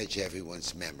damage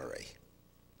everyone's memory,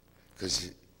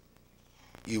 because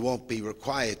you won't be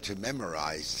required to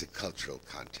memorize the cultural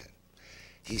content.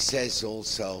 He says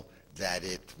also that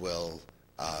it will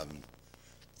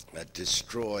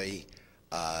destroy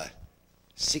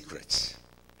secrets,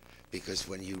 because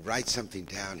when you write something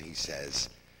down, he says,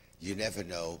 you never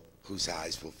know whose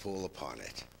eyes will fall upon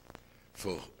it,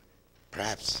 for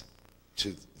perhaps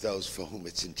to those for whom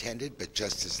it's intended, but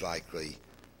just as likely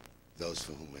those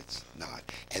for whom it's not.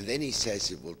 And then he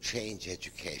says it will change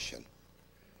education,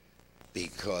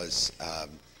 because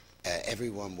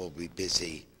everyone will be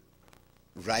busy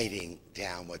writing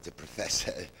down what the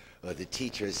professor or the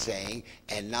teacher is saying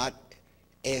and not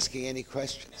asking any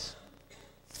questions.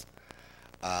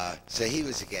 So he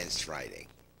was against writing.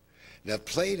 Now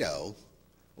Plato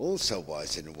also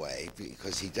was, in a way,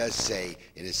 because he does say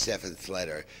in his 7th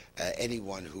letter,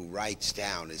 anyone who writes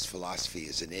down his philosophy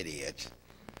is an idiot,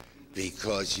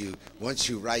 because once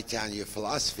you write down your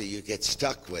philosophy, you get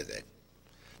stuck with it.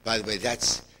 By the way,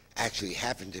 that's actually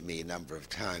happened to me a number of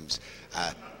times.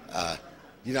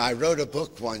 You know, I wrote a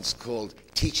book once called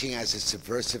Teaching as a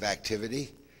Subversive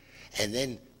Activity, and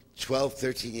then 12,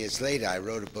 13 years later, I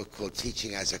wrote a book called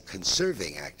Teaching as a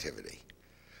Conserving Activity,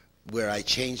 where I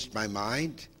changed my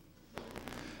mind.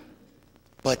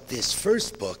 But this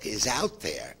first book is out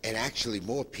there, and actually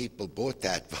more people bought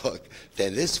that book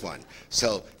than this one.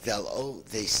 So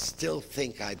they still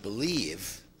think I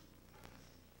believe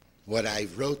what I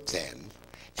wrote then,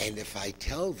 and if I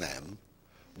tell them,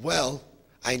 well,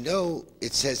 I know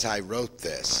it says I wrote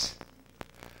this,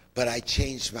 but I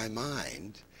changed my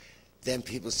mind, then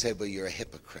people say, well, you're a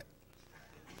hypocrite.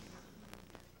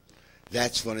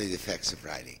 That's one of the effects of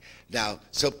writing. Now,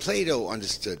 so Plato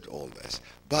understood all this,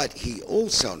 but he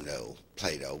also knew,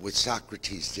 Plato, which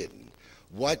Socrates didn't,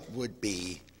 what would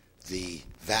be the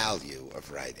value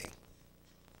of writing,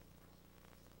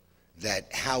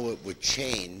 that how it would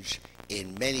change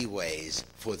in many ways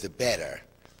for the better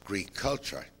Greek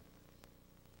culture.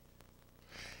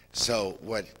 So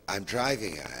what I'm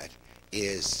driving at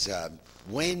is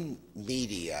when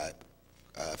media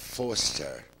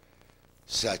foster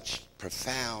such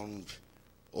profound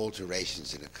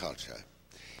alterations in a culture,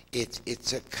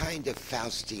 it's a kind of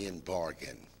Faustian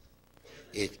bargain.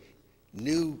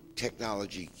 New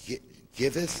technology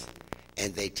giveth,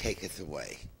 and they taketh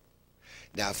away.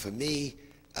 Now, for me,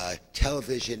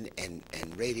 television and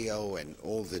radio and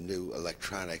all the new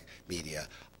electronic media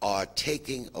are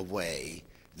taking away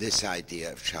this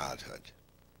idea of childhood.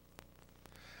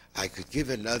 I could give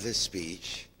another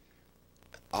speech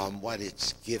on what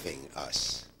it's giving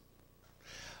us.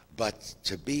 But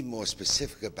to be more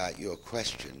specific about your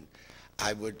question,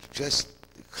 I would just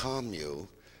calm you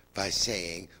by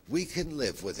saying we can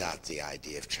live without the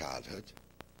idea of childhood.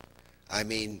 I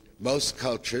mean, most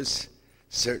cultures,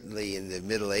 certainly in the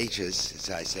Middle Ages, as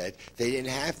I said, they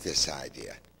didn't have this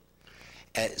idea.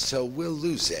 So we'll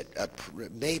lose it.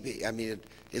 Maybe, I mean,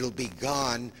 it'll be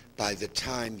gone by the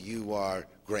time you are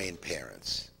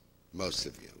grandparents, most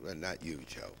of you. Well, not you,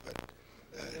 Joe, but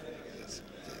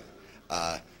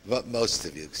But most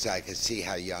of you, because I can see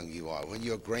how young you are. When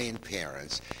you're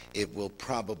grandparents, it will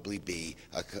probably be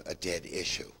a dead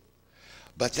issue.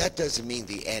 But that doesn't mean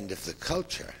the end of the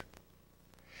culture.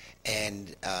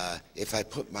 And if I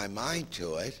put my mind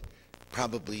to it,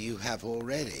 probably you have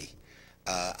already.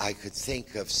 I could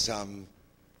think of some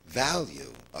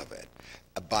value of it.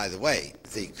 By the way,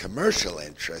 the commercial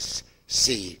interests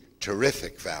see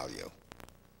terrific value,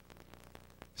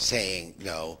 saying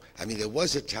no. I mean, there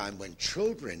was a time when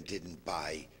children didn't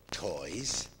buy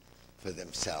toys for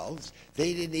themselves.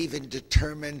 They didn't even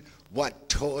determine what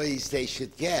toys they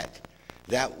should get.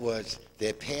 That was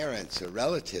their parents' or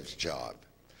relatives' job.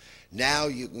 Now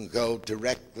you can go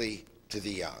directly to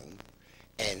the young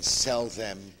and sell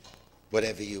them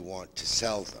whatever you want to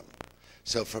sell them.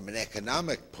 So from an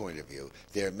economic point of view,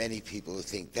 there are many people who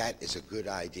think that is a good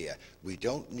idea. We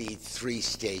don't need 3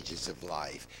 stages of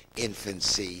life: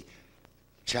 infancy,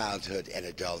 childhood, and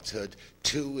adulthood.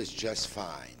 2 is just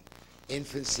fine.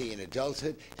 Infancy and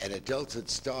adulthood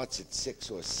starts at 6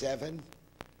 or 7,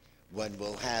 when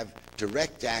we'll have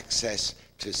direct access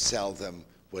to sell them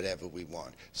whatever we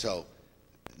want. So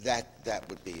that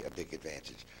would be a big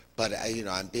advantage. But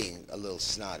I'm being a little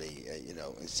snotty,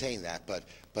 in saying that.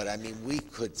 But I mean, we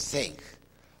could think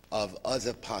of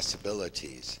other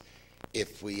possibilities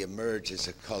if we emerge as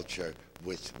a culture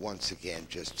with, once again,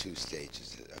 just 2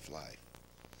 stages of life.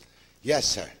 Yes,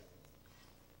 sir.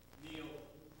 Neil,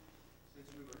 since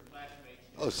we were classmates.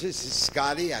 Oh, so this is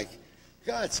Scotty.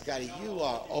 God, Scotty, you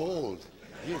are old.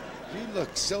 You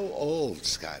look so old,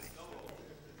 Scotty.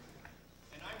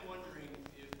 And I'm wondering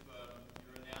if your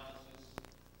analysis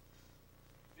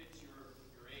fits your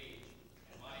age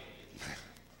and my age,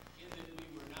 in that we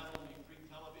were not only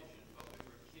pre-television, but we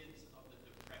were kids of the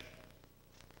Depression.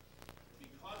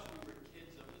 Because we were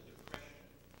kids of the Depression,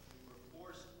 we were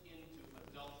forced into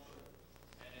adulthood.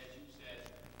 And as you said,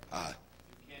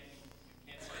 you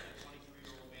can't find a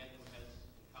 23-year-old man who has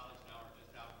in college now or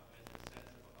just out who has the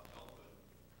sense of adulthood.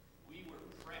 We were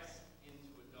pressed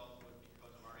into adulthood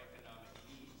because of our economic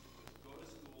needs. It was go to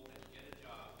school and get a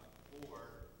job,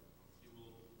 or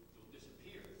you'll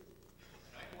disappear.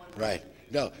 And I wonder Right.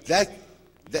 if No, we that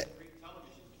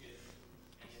pre-television kids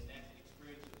and in that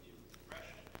experience of the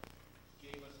Depression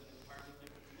gave us an entirely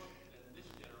different look than this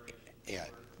generation. yeah,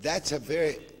 were that's a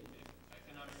very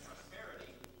economic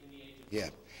prosperity in the age of yeah.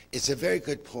 It's a very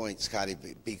good point, Scotty,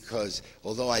 because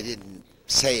although I didn't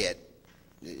say it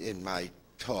in my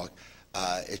talk,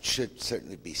 it should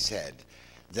certainly be said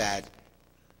that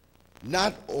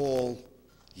not all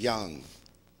young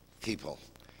people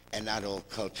and not all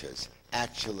cultures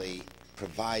actually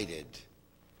provided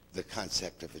the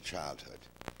concept of a childhood.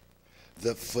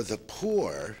 For the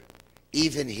poor,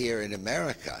 even here in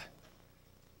America,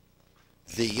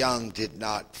 the young did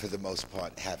not, for the most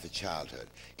part, have a childhood.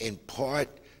 In part,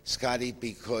 Scotty,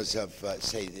 because of,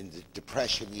 say, in the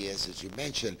Depression years, as you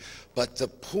mentioned, but the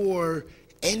poor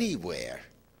anywhere,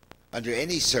 under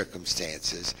any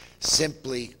circumstances,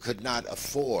 simply could not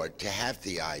afford to have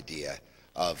the idea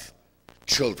of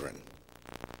children.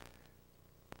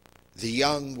 The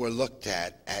young were looked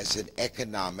at as an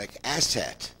economic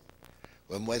asset.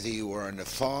 When whether you were on a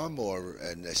farm or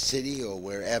in a city or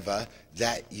wherever,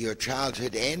 that your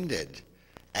childhood ended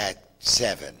at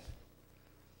 7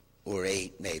 or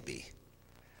 8 maybe.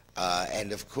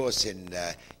 And of course in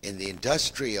the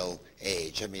industrial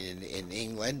age, I mean in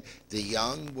England, the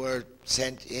young were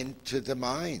sent into the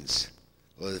mines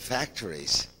or the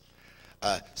factories.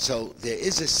 So there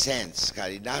is a sense,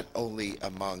 Scotty, not only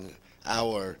among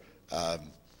our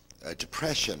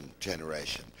Depression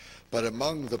generation, but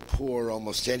among the poor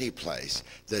almost any place,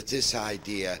 that this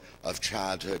idea of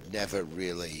childhood never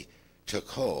really took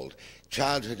hold.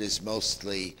 Childhood is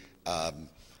mostly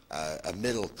a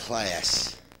middle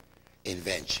class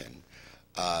invention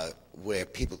where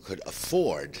people could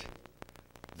afford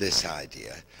this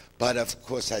idea. But of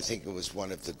course, I think it was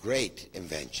one of the great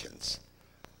inventions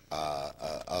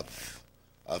of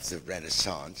the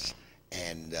Renaissance,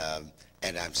 and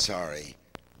I'm sorry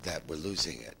that we're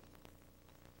losing it.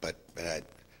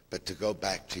 But to go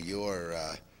back to your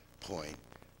point,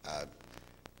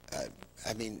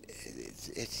 I mean,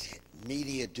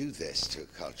 media do this to a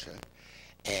culture,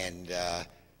 and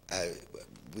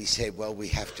we say, well, we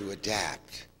have to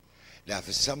adapt. Now,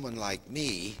 for someone like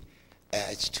me,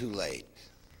 it's too late.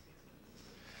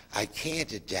 I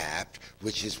can't adapt,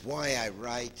 which is why I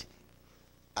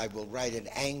will write an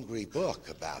angry book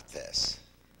about this.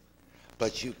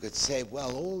 But you could say,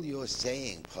 well, all you're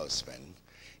saying, Postman,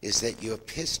 is that you're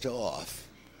pissed off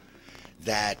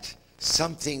that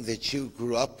something that you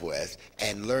grew up with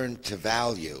and learned to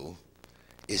value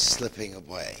is slipping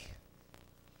away.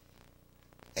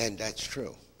 And that's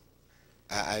true.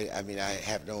 I mean, I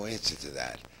have no answer to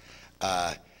that.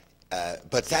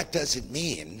 But that doesn't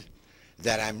mean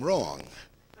that I'm wrong.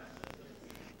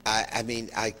 I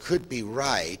mean, I could be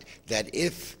right that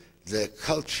if the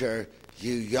culture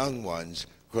you young ones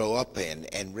grow up in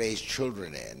and raise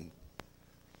children in,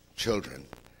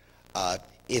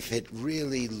 if it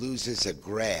really loses a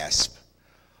grasp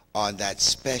on that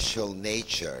special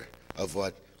nature of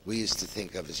what we used to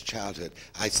think of as childhood,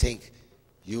 I think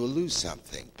you will lose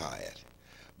something by it.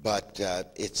 But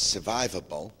it's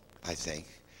survivable, I think,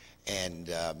 and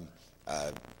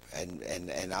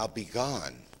I'll be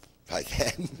gone by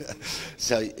then,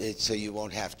 so you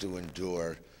won't have to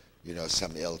endure, you know,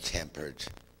 some ill-tempered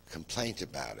complaint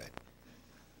about it.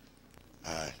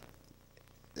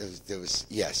 There was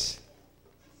yes.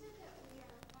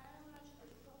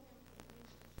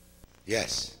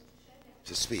 Yes,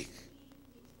 to speak.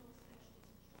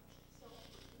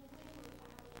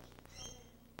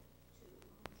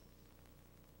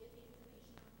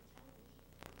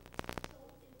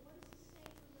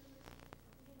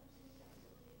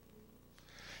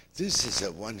 This is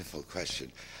a wonderful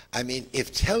question. I mean,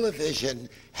 if television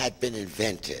had been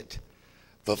invented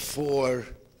before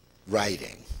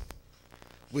writing,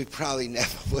 we probably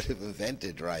never would have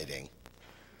invented writing.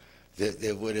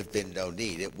 There would have been no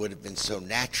need. It would have been so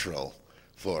natural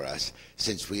for us,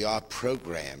 since we are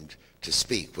programmed to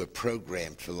speak. We're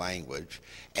programmed for language,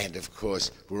 and of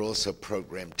course, we're also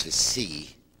programmed to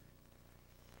see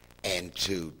and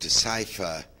to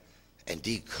decipher and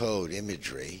decode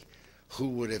imagery. Who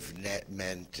would have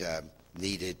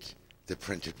needed the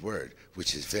printed word,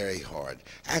 which is very hard.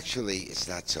 Actually, it's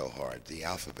not so hard. The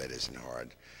alphabet isn't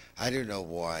hard. I don't know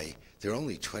why. There are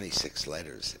only 26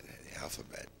 letters in the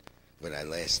alphabet when I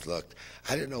last looked.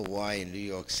 I don't know why in New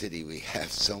York City we have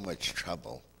so much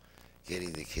trouble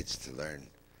getting the kids to learn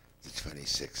the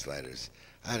 26 letters.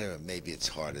 I don't know, maybe it's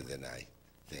harder than I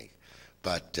think.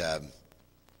 But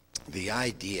the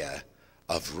idea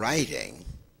of writing,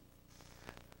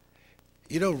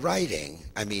 you know, writing,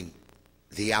 I mean,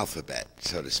 the alphabet,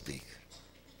 so to speak,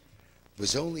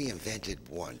 was only invented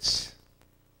once.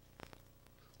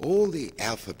 All the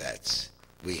alphabets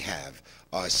we have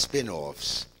are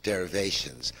spin-offs,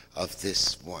 derivations of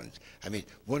this one. I mean,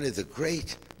 one of the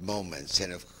great moments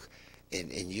in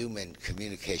human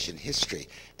communication history,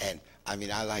 and I mean,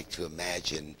 I like to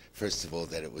imagine, first of all,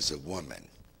 that it was a woman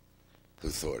who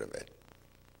thought of it.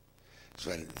 It's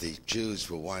when the Jews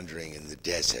were wandering in the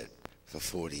desert for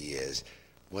 40 years.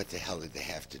 What the hell did they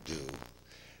have to do?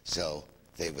 So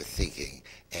they were thinking,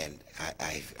 and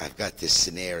I've got this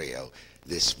scenario.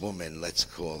 This woman, let's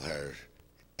call her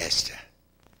Esther.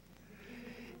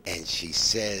 And she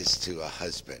says to her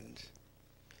husband,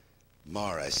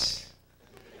 Morris,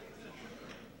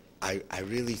 I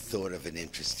really thought of an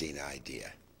interesting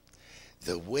idea.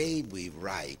 The way we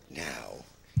write now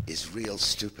is real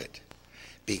stupid,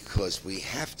 because we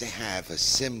have to have a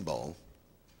symbol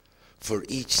for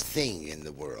each thing in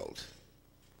the world.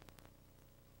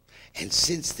 And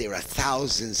since there are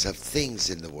thousands of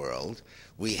things in the world,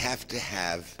 we have to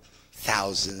have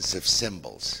thousands of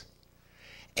symbols.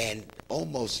 And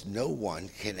almost no one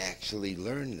can actually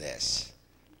learn this,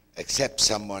 except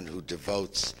someone who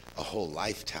devotes a whole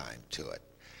lifetime to it.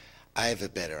 I have a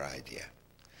better idea.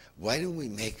 Why don't we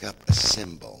make up a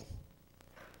symbol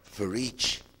for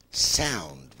each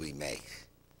sound we make,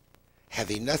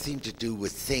 having nothing to do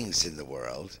with things in the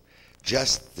world,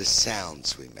 just the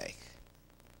sounds we make?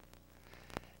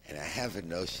 And I have a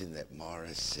notion that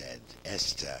Morris said,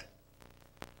 Esther,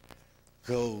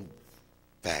 go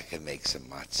back and make some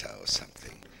matzah or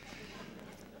something.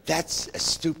 That's a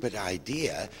stupid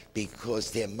idea,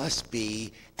 because there must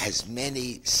be as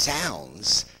many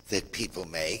sounds that people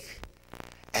make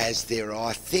as there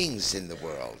are things in the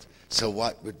world. So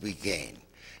what would we gain?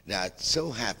 Now, it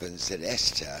so happens that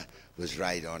Esther was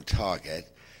right on target,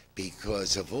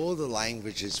 because of all the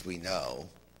languages we know,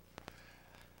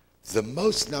 the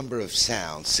most number of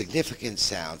sounds, significant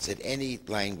sounds, that any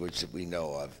language that we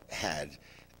know of had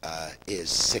is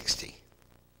 60.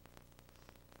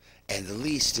 And the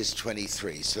least is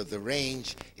 23. So the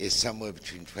range is somewhere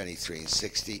between 23 and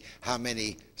 60. How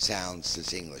many sounds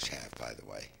does English have, by the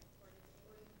way?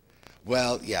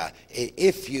 Well, yeah,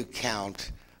 if you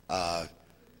count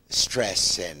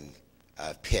stress and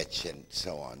pitch and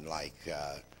so on, like,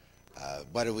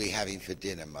 what are we having for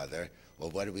dinner, Mother? Well,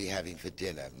 what are we having for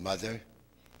dinner, Mother?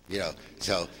 You know,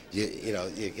 so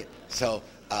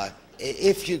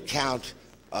if you count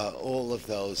all of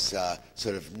those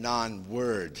sort of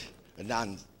non-word, I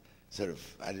don't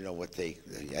know what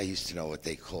I used to know what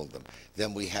they called them.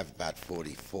 Then we have about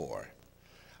 44.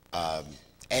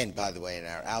 And by the way, in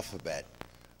our alphabet,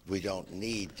 we don't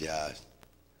need,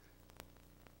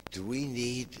 do we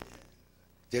need,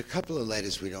 there are a couple of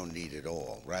letters we don't need at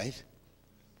all, right?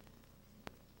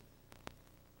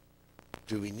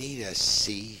 Do we need a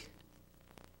C?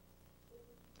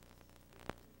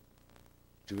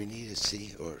 Do we need a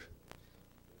C or?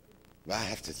 Well, I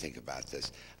have to think about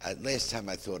this. Last time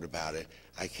I thought about it,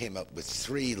 I came up with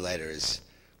 3 letters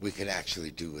we could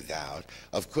actually do without.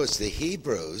 Of course, the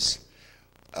Hebrews,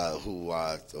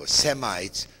 or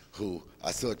Semites, who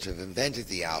are thought to have invented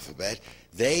the alphabet,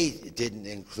 they didn't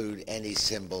include any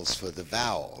symbols for the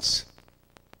vowels,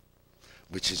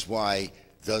 which is why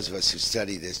those of us who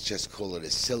study this just call it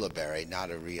a syllabary, not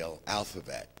a real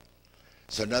alphabet.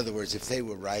 So in other words, if they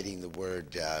were writing the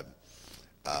word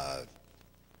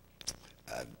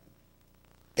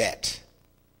bet,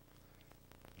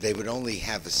 they would only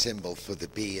have a symbol for the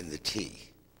B and the T.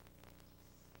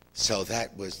 So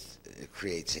that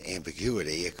creates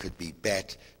ambiguity. It could be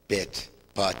bet, bit,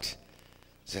 but.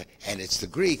 So, and it's the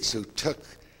Greeks who took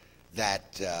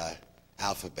that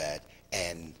alphabet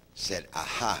and said,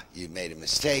 aha, you made a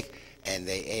mistake, and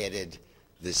they added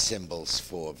the symbols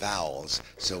for vowels.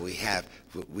 So we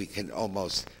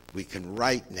can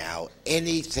write now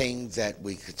anything that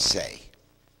we could say.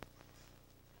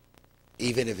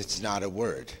 Even if it's not a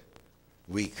word,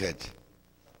 we could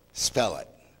spell it.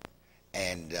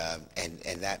 And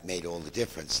that made all the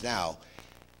difference. Now,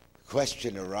 the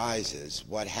question arises,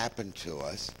 what happened to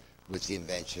us with the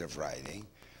invention of writing?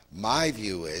 My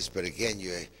view is, but again,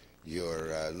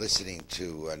 you're listening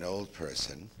to an old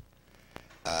person,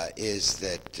 is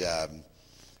that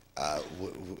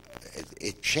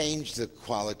it changed the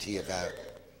quality of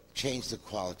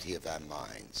our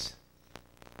minds.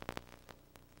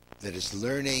 That is,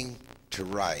 learning to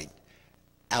write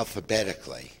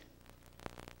alphabetically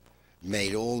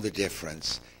made all the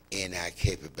difference in our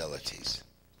capabilities.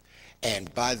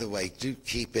 And by the way, do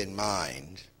keep in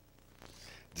mind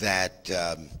that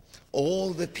all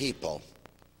the people,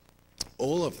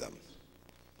 all of them,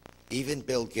 even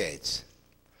Bill Gates,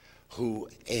 who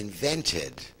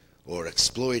invented or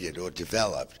exploited or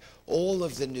developed all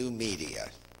of the new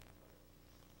media,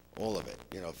 all of it,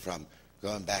 from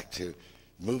going back to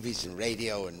movies and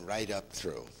radio and right up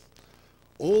through,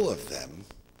 all of them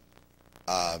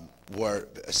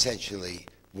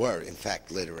were in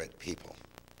fact literate people.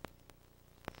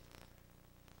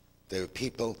 They were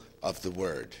people of the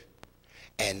word.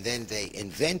 And then they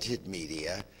invented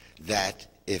media that,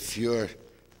 if you're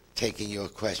taking your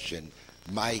question,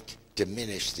 might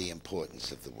diminish the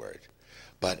importance of the word.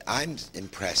 But I'm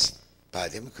impressed by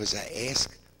them because I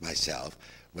ask myself,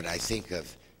 when I think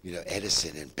of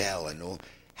Edison and Bell and all,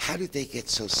 how did they get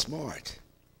so smart?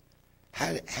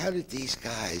 How did these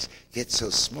guys get so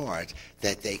smart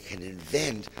that they can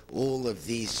invent all of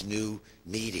these new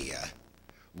media,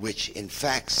 which in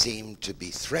fact seem to be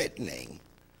threatening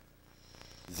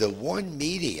the one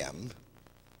medium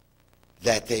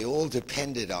that they all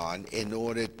depended on in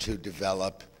order to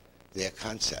develop their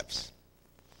concepts?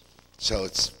 So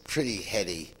it's pretty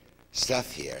heady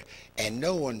stuff here. And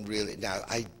no one really, now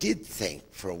I did think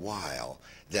for a while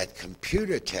that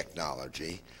computer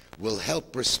technology will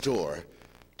help restore,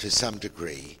 to some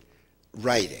degree,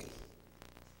 writing.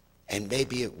 And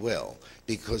maybe it will,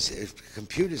 because if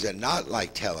computers are not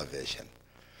like television.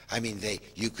 I mean,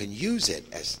 you can use it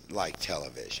as like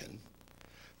television,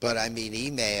 but I mean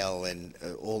email and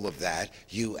all of that,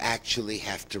 you actually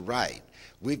have to write.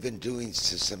 We've been doing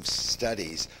some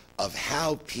studies of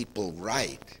how people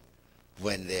write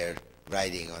when they're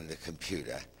writing on the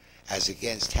computer, as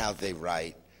against how they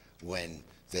write when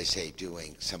they say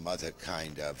doing some other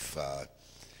kind of,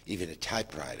 even a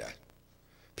typewriter.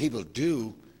 People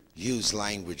do use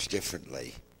language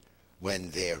differently when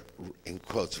they're, in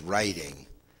quotes, writing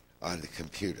on the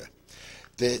computer.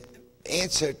 The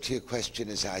answer to your question,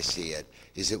 as I see it,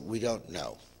 is that we don't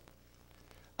know.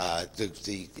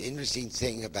 The interesting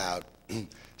thing about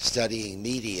studying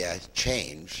media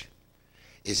change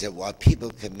is that while people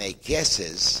can make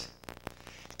guesses,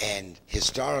 and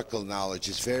historical knowledge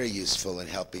is very useful in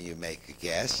helping you make a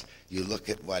guess, you look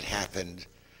at what happened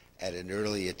at an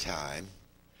earlier time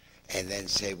and then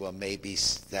say, well, maybe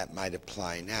that might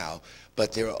apply now.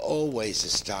 But there are always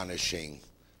astonishing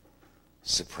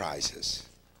surprises.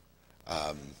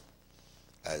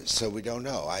 So we don't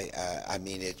know. I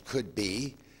mean, it could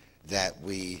be that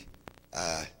we,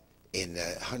 in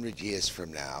 100 years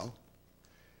from now,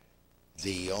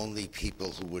 the only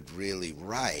people who would really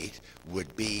write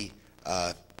would be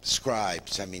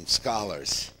scribes,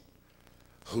 scholars,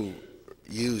 who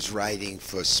use writing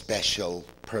for special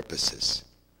purposes.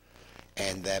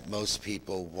 and that most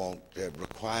people won't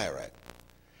require it,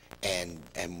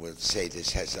 and will say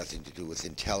this has nothing to do with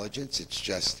intelligence. It's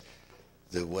just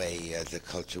the way the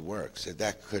culture works. So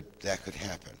that could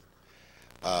happen.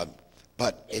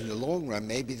 But in the long run,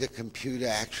 maybe the computer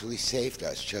actually saved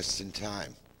us just in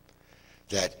time.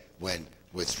 That when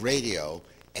with radio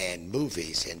and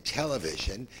movies and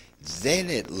television, then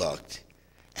it looked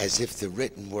as if the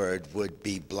written word would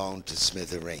be blown to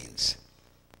smithereens.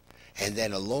 And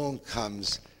then along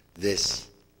comes this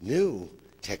new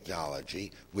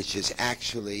technology, which is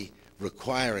actually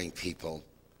requiring people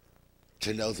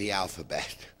to know the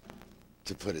alphabet,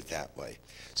 to put it that way.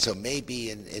 So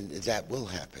maybe in that will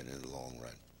happen in the long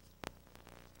run.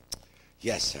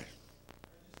 Yes, sir. I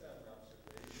just have an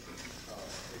observation.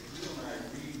 If you and I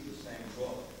read the same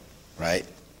book, Right?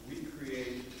 we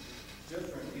create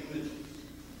different images.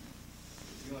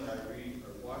 If you and I read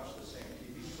or watch the same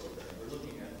TV program, we're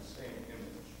looking at the same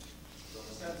image. So in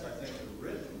a sense, I think the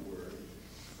written word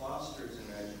fosters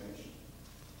imagination,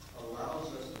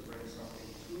 allows us to bring something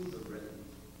to the written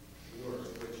word,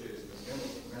 which is the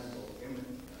mental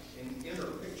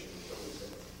inner picture, so to say.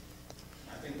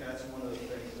 I think that's one of the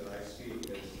things that I see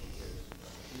is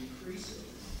decreasing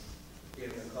in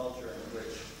the culture in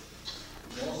which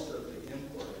most of the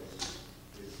input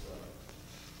is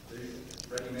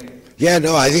ready-made. Yeah,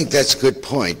 no, I think that's a good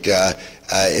point.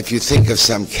 If you think of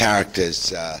some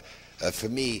characters, for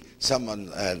me,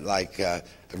 someone like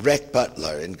Rhett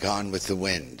Butler in Gone with the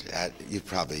Wind, you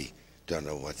probably don't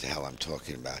know what the hell I'm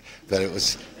talking about, but it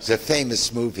was a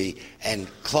famous movie, and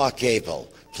Clark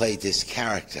Gable played this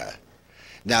character.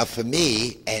 Now, for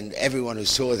me, and everyone who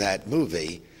saw that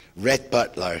movie, Rhett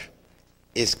Butler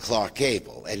is Clark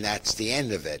Gable, and that's the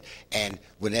end of it. And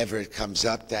whenever it comes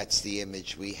up, that's the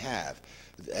image we have.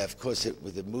 Of course,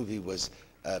 the movie was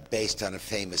based on a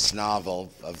famous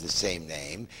novel of the same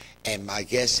name, and my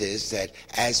guess is that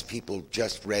as people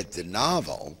just read the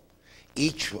novel,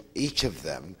 each of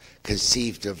them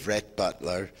conceived of Rhett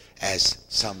Butler as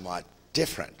somewhat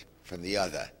different from the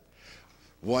other.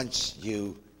 Once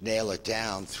you nail it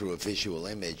down through a visual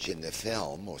image in the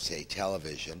film, or say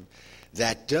television,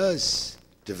 that does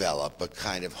develop a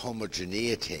kind of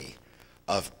homogeneity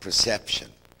of perception.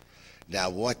 Now,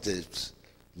 what the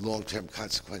long-term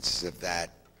consequences of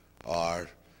that are,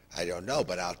 I don't know,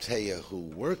 but I'll tell you who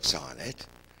works on it.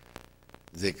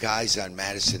 The guys on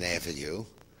Madison Avenue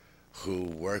who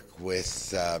work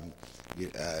with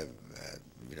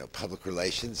public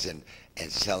relations and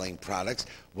selling products,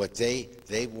 what they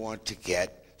want to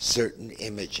get certain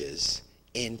images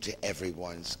into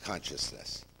everyone's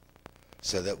consciousness,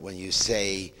 so that when you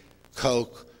say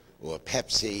Coke or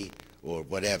Pepsi or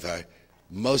whatever,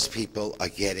 most people are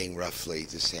getting roughly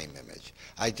the same image.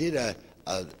 I did a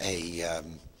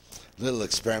little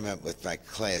experiment with my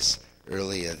class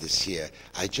earlier this year.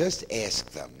 I just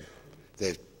asked them,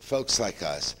 the folks like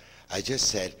us, I just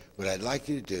said, what I'd like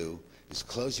you to do is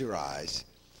close your eyes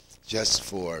just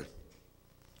for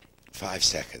 5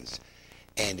 seconds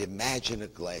and imagine a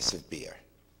glass of beer.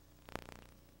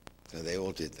 So they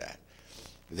all did that.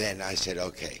 Then I said,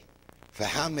 okay, for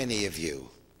how many of you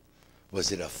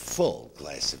was it a full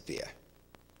glass of beer?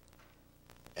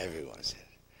 Everyone said.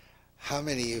 How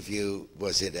many of you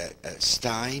was it a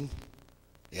stein?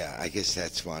 Yeah, I guess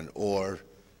that's one. Or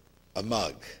a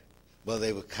mug? Well,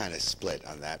 they were kind of split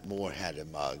on that. More had a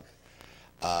mug.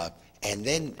 And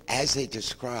then as they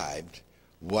described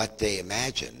what they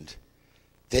imagined,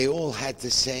 they all had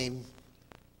the same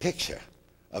picture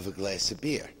of a glass of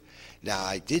beer. Now,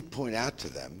 I did point out to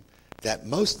them that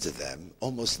most of them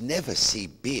almost never see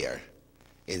beer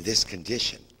in this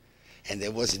condition. And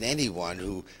there wasn't anyone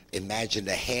who imagined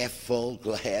a half-full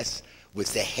glass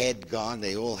with the head gone.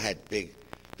 They all had big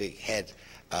head,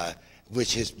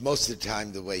 which is most of the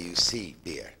time the way you see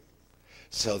beer.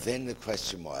 So then the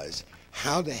question was,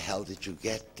 how the hell did you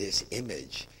get this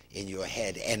image in your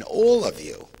head? And all of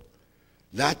you,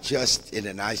 not just in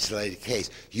an isolated case,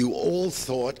 you all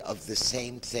thought of the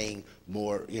same thing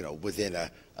more, within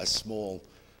a small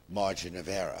margin of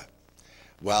error.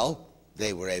 Well,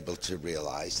 they were able to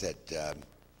realize that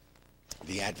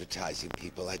the advertising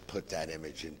people had put that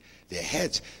image in their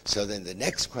heads. So then the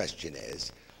next question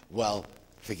is, well,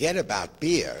 forget about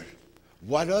beer.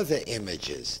 What other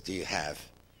images do you have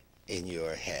in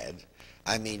your head?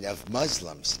 I mean, of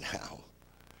Muslims now.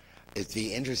 It'd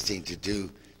be interesting to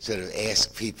sort of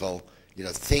ask people,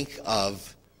 think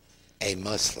of a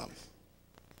Muslim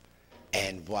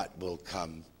and what will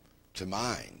come to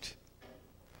mind.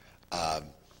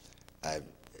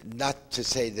 Not to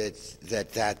say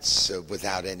that's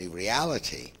without any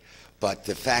reality, but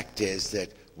the fact is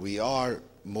that we are,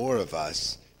 more of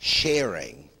us,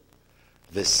 sharing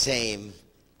the same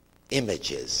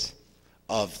images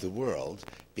of the world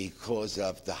because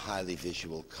of the highly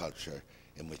visual culture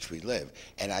in which we live.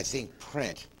 And I think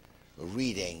print,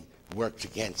 reading, worked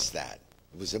against that.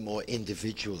 It was a more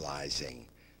individualizing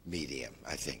medium,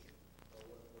 I think.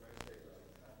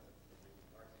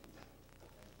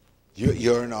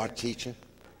 You're an art teacher?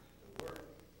 The work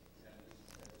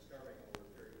and discovering over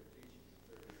a period of teaching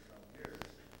 30-some years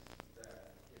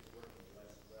that it's working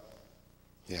less well.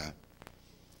 Yeah.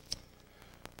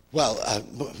 Well,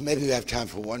 maybe we have time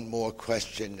for one more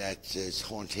question that is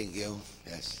haunting you.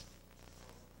 Yes.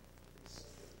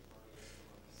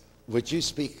 Would you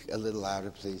speak a little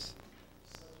louder, please?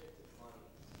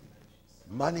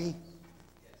 Money?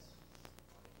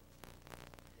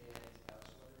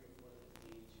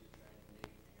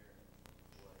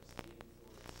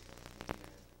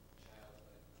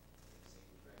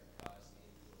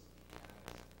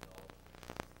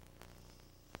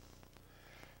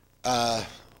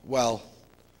 Well,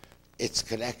 it's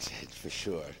connected for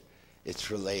sure.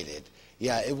 It's related.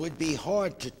 Yeah, it would be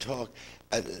hard to talk.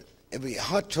 It would be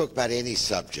hard to talk about any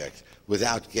subject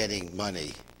without getting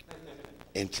money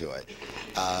into it.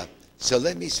 So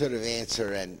let me sort of answer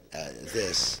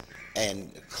this and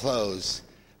close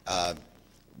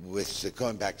with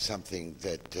going back to something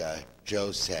that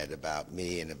Joe said about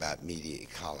me and about media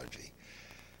ecology.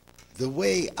 The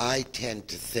way I tend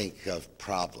to think of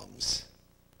problems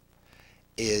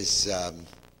is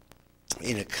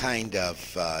in a kind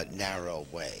of narrow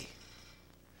way.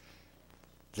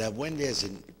 That when there's a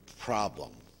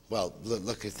problem, well,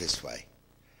 look at it this way.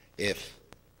 If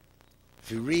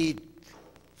you read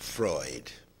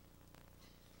Freud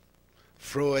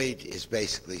is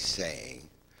basically saying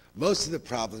most of the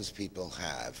problems people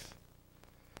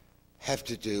have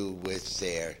to do with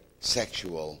their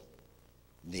sexual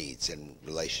needs and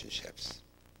relationships.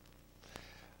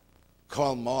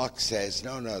 Karl Marx says,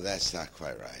 no, that's not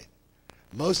quite right.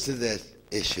 Most of the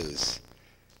issues,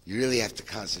 you really have to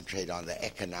concentrate on the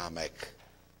economic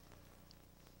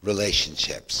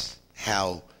relationships,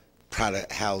 how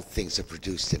things are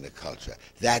produced in a culture.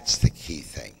 That's the key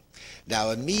thing.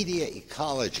 Now, a media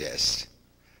ecologist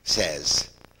says,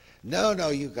 no,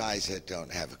 you guys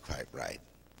don't have it quite right.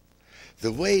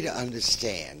 The way to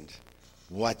understand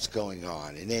what's going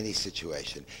on in any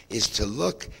situation is to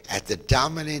look at the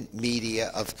dominant media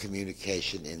of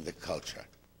communication in the culture.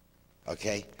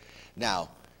 Okay? Now,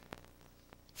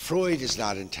 Freud is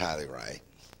not entirely right.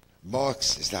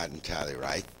 Marx is not entirely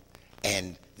right.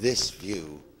 And this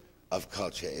view of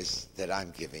culture that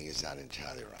I'm giving is not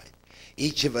entirely right.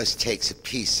 Each of us takes a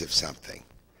piece of something.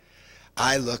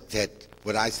 I looked at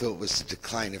what I thought was the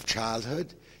decline of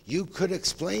childhood. You could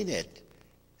explain it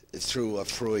through a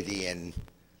Freudian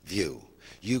view.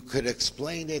 You could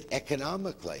explain it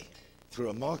economically through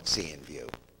a Marxian view.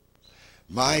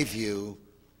 My view,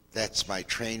 that's my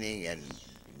training and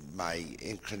my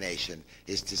inclination,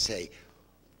 is to say,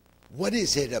 what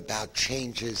is it about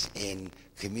changes in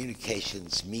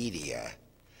communications media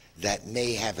that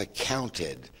may have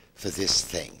accounted for this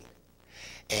thing?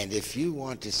 And if you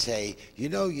want to say, you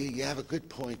have a good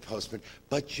point, Postman,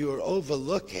 but you're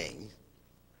overlooking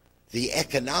the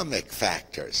economic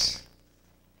factors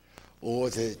or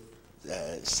the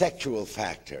sexual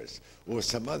factors or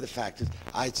some other factors,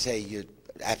 I'd say you're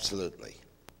absolutely.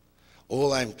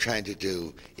 All I'm trying to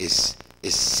do is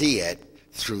see it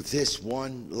through this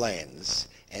one lens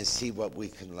and see what we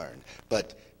can learn.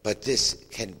 But this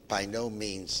can by no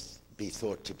means be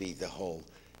thought to be the whole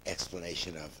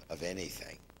explanation of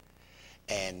anything.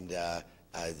 And the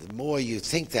more you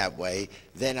think that way,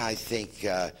 then I think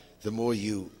the more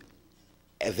you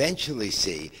eventually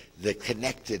see the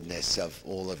connectedness of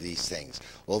all of these things.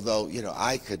 Although,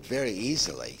 I could very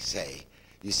easily say,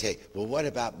 you say, well, what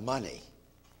about money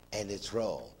and its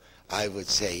role? I would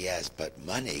say, yes, but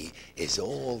money is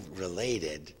all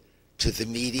related to the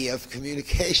media of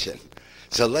communication.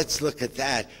 So let's look at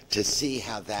that to see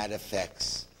how that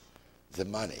affects the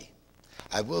money.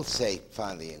 I will say,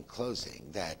 finally, in closing,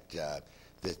 that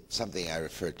something I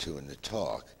referred to in the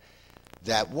talk,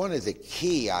 that one of the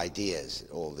key ideas,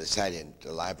 all this, I didn't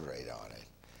elaborate on it,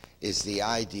 is the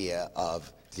idea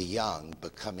of the young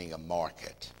becoming a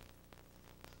market.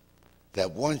 That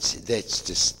once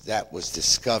that was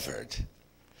discovered,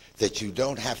 that you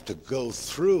don't have to go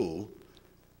through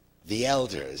the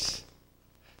elders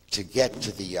to get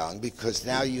to the young, because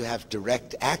now you have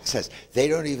direct access. They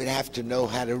don't even have to know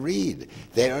how to read.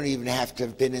 They don't even have to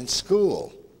have been in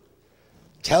school.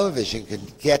 Television can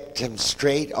get them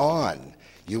straight on.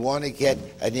 You want to get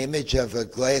an image of a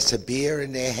glass of beer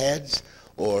in their heads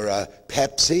or a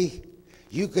Pepsi?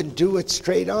 You can do it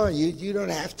straight on. You don't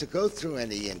have to go through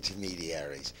any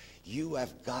intermediaries. You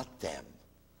have got them.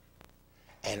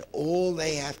 And all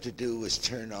they have to do is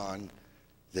turn on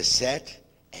the set,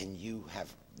 and you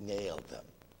have nailed them.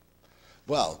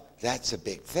 Well, that's a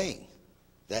big thing.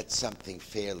 That's something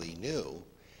fairly new,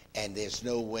 and there's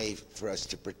no way for us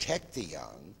to protect the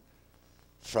young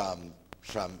from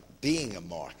being a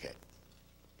market.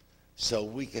 So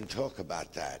we can talk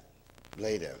about that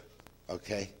later,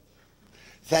 okay?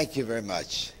 Thank you very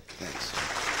much. Thanks.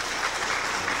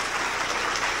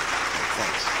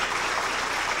 Thanks.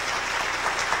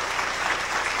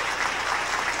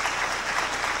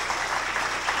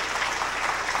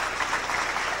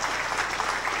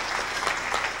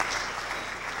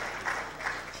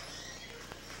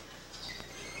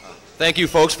 Thank you,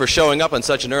 folks, for showing up on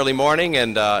such an early morning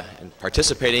and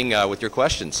participating with your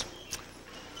questions.